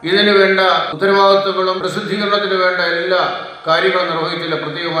 ഇതിന് വേണ്ട ഉത്തരവാദിത്വങ്ങളും പ്രസിദ്ധീകരണത്തിന് വേണ്ട എല്ലാ കാര്യങ്ങളും നിർവഹിച്ചില്ല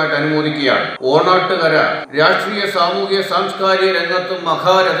പ്രത്യേകമായിട്ട് അനുമോദിക്കുകയാണ്. ഓണാട്ടുകര രാഷ്ട്രീയ സാമൂഹിക സാംസ്കാരിക രംഗത്തും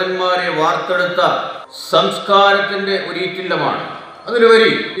മഹാരഥന്മാരെ വാർത്തെടുത്ത സംസ്കാരത്തിന്റെ ഒരു ഈറ്റില്ലമാണ്.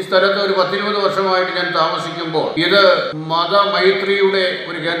 അതിലുപരി ഈ സ്ഥലത്ത് ഒരു 10-20 വർഷമായിട്ട് ഞാൻ താമസിക്കുമ്പോൾ ഇത് മതമൈത്രിയുടെ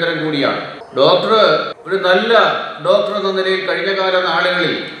ഒരു കേന്ദ്രം കൂടിയാണ്. ഡോക്ടർ ഒരു നല്ല ഡോക്ടർ എന്ന നിലയിൽ കഴിഞ്ഞ കാല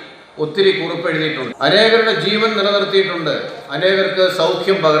നാളുകളിൽ ഒത്തിരി കുറിപ്പ് എഴുതിയിട്ടുണ്ട്. അനേകരുടെ ജീവൻ നിലനിർത്തിയിട്ടുണ്ട്. അനേകർക്ക്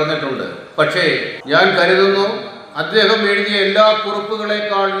സൗഖ്യം പകർന്നിട്ടുണ്ട്. പക്ഷേ ഞാൻ കരുതുന്നു അദ്ദേഹം എഴുതിയ എല്ലാ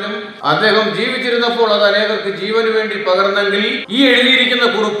കുറിപ്പുകളെക്കാളിലും അദ്ദേഹം ജീവിച്ചിരുന്നപ്പോൾ അത് അനേകർക്ക് ജീവന് വേണ്ടി പകർന്നെങ്കിൽ ഈ എഴുതിയിരിക്കുന്ന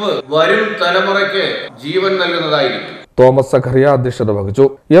കുറിപ്പ് വരും തലമുറയ്ക്ക് ജീവൻ നൽകുന്നതായിരിക്കും. തോമസ് സഖറിയ അധ്യക്ഷത വഹിച്ചു.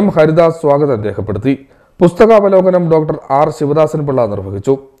 M ഹരിദാസ് സ്വാഗതം രേഖപ്പെടുത്തി. പുസ്തകാവലോകനം ഡോക്ടർ R ശിവദാസൻ പിള്ള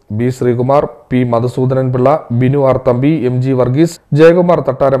നിർവഹിച്ചു. B Sreekumar, P Madhusoodanan Pillai, Binu R Thampi, MG Varghese, Jayakumar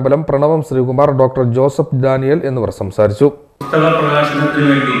Thattarambalam, Pranavam Sreekumar, doctor Joseph Daniel എന്നിവർ സംസാരിച്ചു. പുസ്തക പ്രകാശനത്തിന്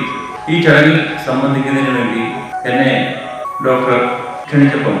വേണ്ടി ഈ ചടങ്ങിൽ സംബന്ധിക്കുന്നതിന് വേണ്ടി എന്നെ ഡോക്ടർ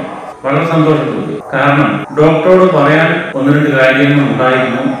ക്ഷണിച്ചപ്പം വളരെ സന്തോഷപ്പെട്ടു. കാരണം ഡോക്ടറോട് പറയാൻ 1-2 കാര്യങ്ങൾ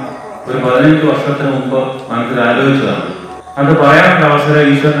ഉണ്ടായിരുന്നു. ഒരു 15 വർഷത്തിന് മുമ്പ് മനസ്സിൽ ആലോചിച്ചതാണ്. അത് പറയാനുള്ള അവസരം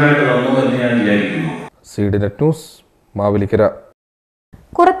ഈശ്വരനായിട്ട് തന്നു എന്ന് ഞാൻ വിചാരിക്കുന്നു. സീഡിനെറ്റ് news Mavelikkara.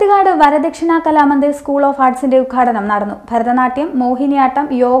 Kurathikad വരദക്ഷിണ Kalamandir school of ആർട്സിന്റെ ഉദ്ഘാടനം നടന്നു. ഭരതനാട്യം, മോഹിനിയാട്ടം,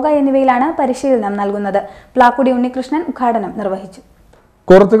 യോഗ എന്നിവയിലാണ് പരിശീലനം നൽകുന്നത്. പ്ലാക്കുടി ഉണ്ണികൃഷ്ണൻ ഉദ്ഘാടനം നിർവഹിച്ചു.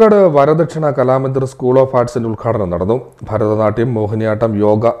 കുറത്തിക്കാട് വരദക്ഷിണ കലാമന്ദിർ സ്കൂൾ ഓഫ് ആർട്സിന്റെ ഉദ്ഘാടനം നടന്നു. ഭരതനാട്യം, മോഹിനിയാട്ടം,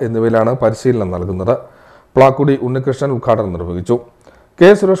 യോഗ എന്നിവയിലാണ് പരിശീലനം നൽകുന്നത്. പ്ലാക്കുടി ഉണ്ണികൃഷ്ണൻ ഉദ്ഘാടനം നിർവഹിച്ചു. K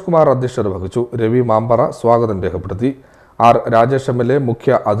സുരേഷ് കുമാർ അധ്യക്ഷത വഹിച്ചു. രവി മാമ്പറ സ്വാഗതം രേഖപ്പെടുത്തി. R രാജേഷ് MLA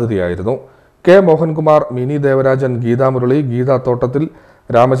മുഖ്യ അതിഥിയായിരുന്നു. K മോഹൻകുമാർ, മിനി ദേവരാജൻ, ഗീതാ മുരളി, ഗീതാ തോട്ടത്തിൽ,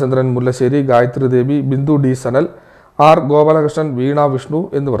 രാമചന്ദ്രൻ മുല്ലശ്ശേരി, ഗായത്രി ദേവി, ബിന്ദു D സനൽ, R ഗോപാലകൃഷ്ണൻ, വീണ വിഷ്ണു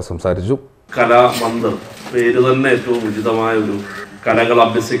എന്നിവർ സംസാരിച്ചു. കലാമന്ദിർ പേര് തന്നെ ഏറ്റവും ഉചിതമായ ഒരു കലകൾ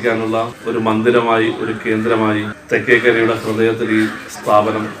അഭ്യസിക്കാനുള്ള ഒരു മന്ദിരമായി, ഒരു കേന്ദ്രമായി തെക്കേക്കരയുടെ ഹൃദയത്തിൽ ഈ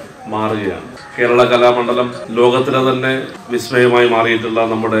സ്ഥാപനം മാറുകയാണ്. കേരള കലാമണ്ഡലം ലോകത്തിലെ തന്നെ വിസ്മയമായി മാറിയിട്ടുള്ള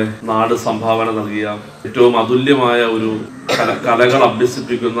നമ്മുടെ നാട് സംഭാവന നൽകിയ ഏറ്റവും അതുല്യമായ ഒരു കലകൾ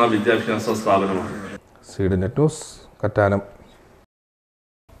അഭ്യസിപ്പിക്കുന്ന വിദ്യാഭ്യാസ സ്ഥാപനമാണ്. സീഡിനെറ്റ് ന്യൂസ് കറ്റാനം.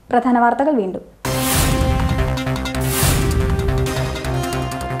 പ്രധാന വാർത്തകൾ വീണ്ടും.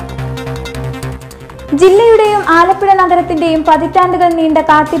 ജില്ലയുടെയും ആലപ്പുഴ നഗരത്തിന്റെയും പതിറ്റാണ്ടുകൾ നീണ്ട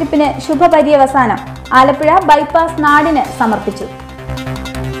കാത്തിരിപ്പിന് ശുഭപര്യവസാനം. ആലപ്പുഴ ബൈപ്പാസ് നാടിന് സമർപ്പിച്ചു.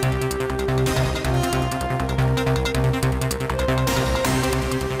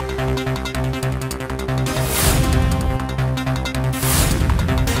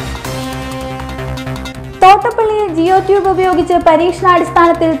 തോട്ടപ്പള്ളിയിൽ ജിയോ ട്യൂബ് ഉപയോഗിച്ച്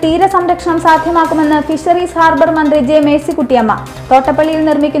പരീക്ഷണാടിസ്ഥാനത്തിൽ തീരസംരക്ഷണം സാധ്യമാക്കുമെന്ന് ഫിഷറീസ് ഹാർബർ മന്ത്രി J മേഴ്സിക്കുട്ടിയമ്മ. തോട്ടപ്പള്ളിയിൽ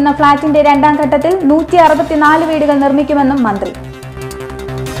നിർമ്മിക്കുന്ന ഫ്ളാറ്റിന്റെ 2ാം ഘട്ടത്തിൽ 164 വീടുകൾ നിർമ്മിക്കുമെന്നും മന്ത്രി.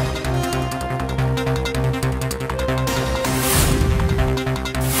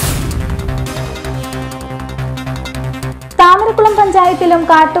 താമരക്കുളം പഞ്ചായത്തിലും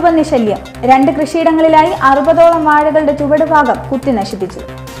കാട്ടുപന്നി ശല്യം. 2 കൃഷിയിടങ്ങളിലായി 60ഓളം വാഴകളുടെ ചുവടുഭാഗം കുത്തി നശിപ്പിച്ചു.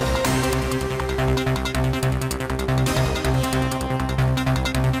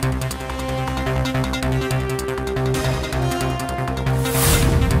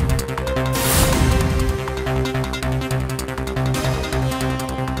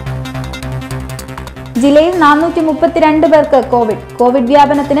 ജില്ലയിൽ 432 പേർക്ക് കോവിഡ്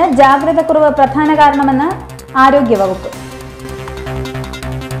വ്യാപനത്തിന് ജാഗ്രത കുറവ് പ്രധാന കാരണമെന്ന് ആരോഗ്യവകുപ്പ്.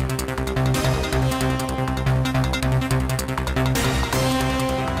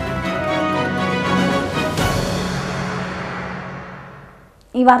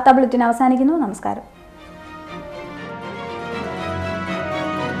 ഈ വാർത്താ ബുള്ളറ്റിൻ അവസാനിക്കുന്നു. നമസ്കാരം.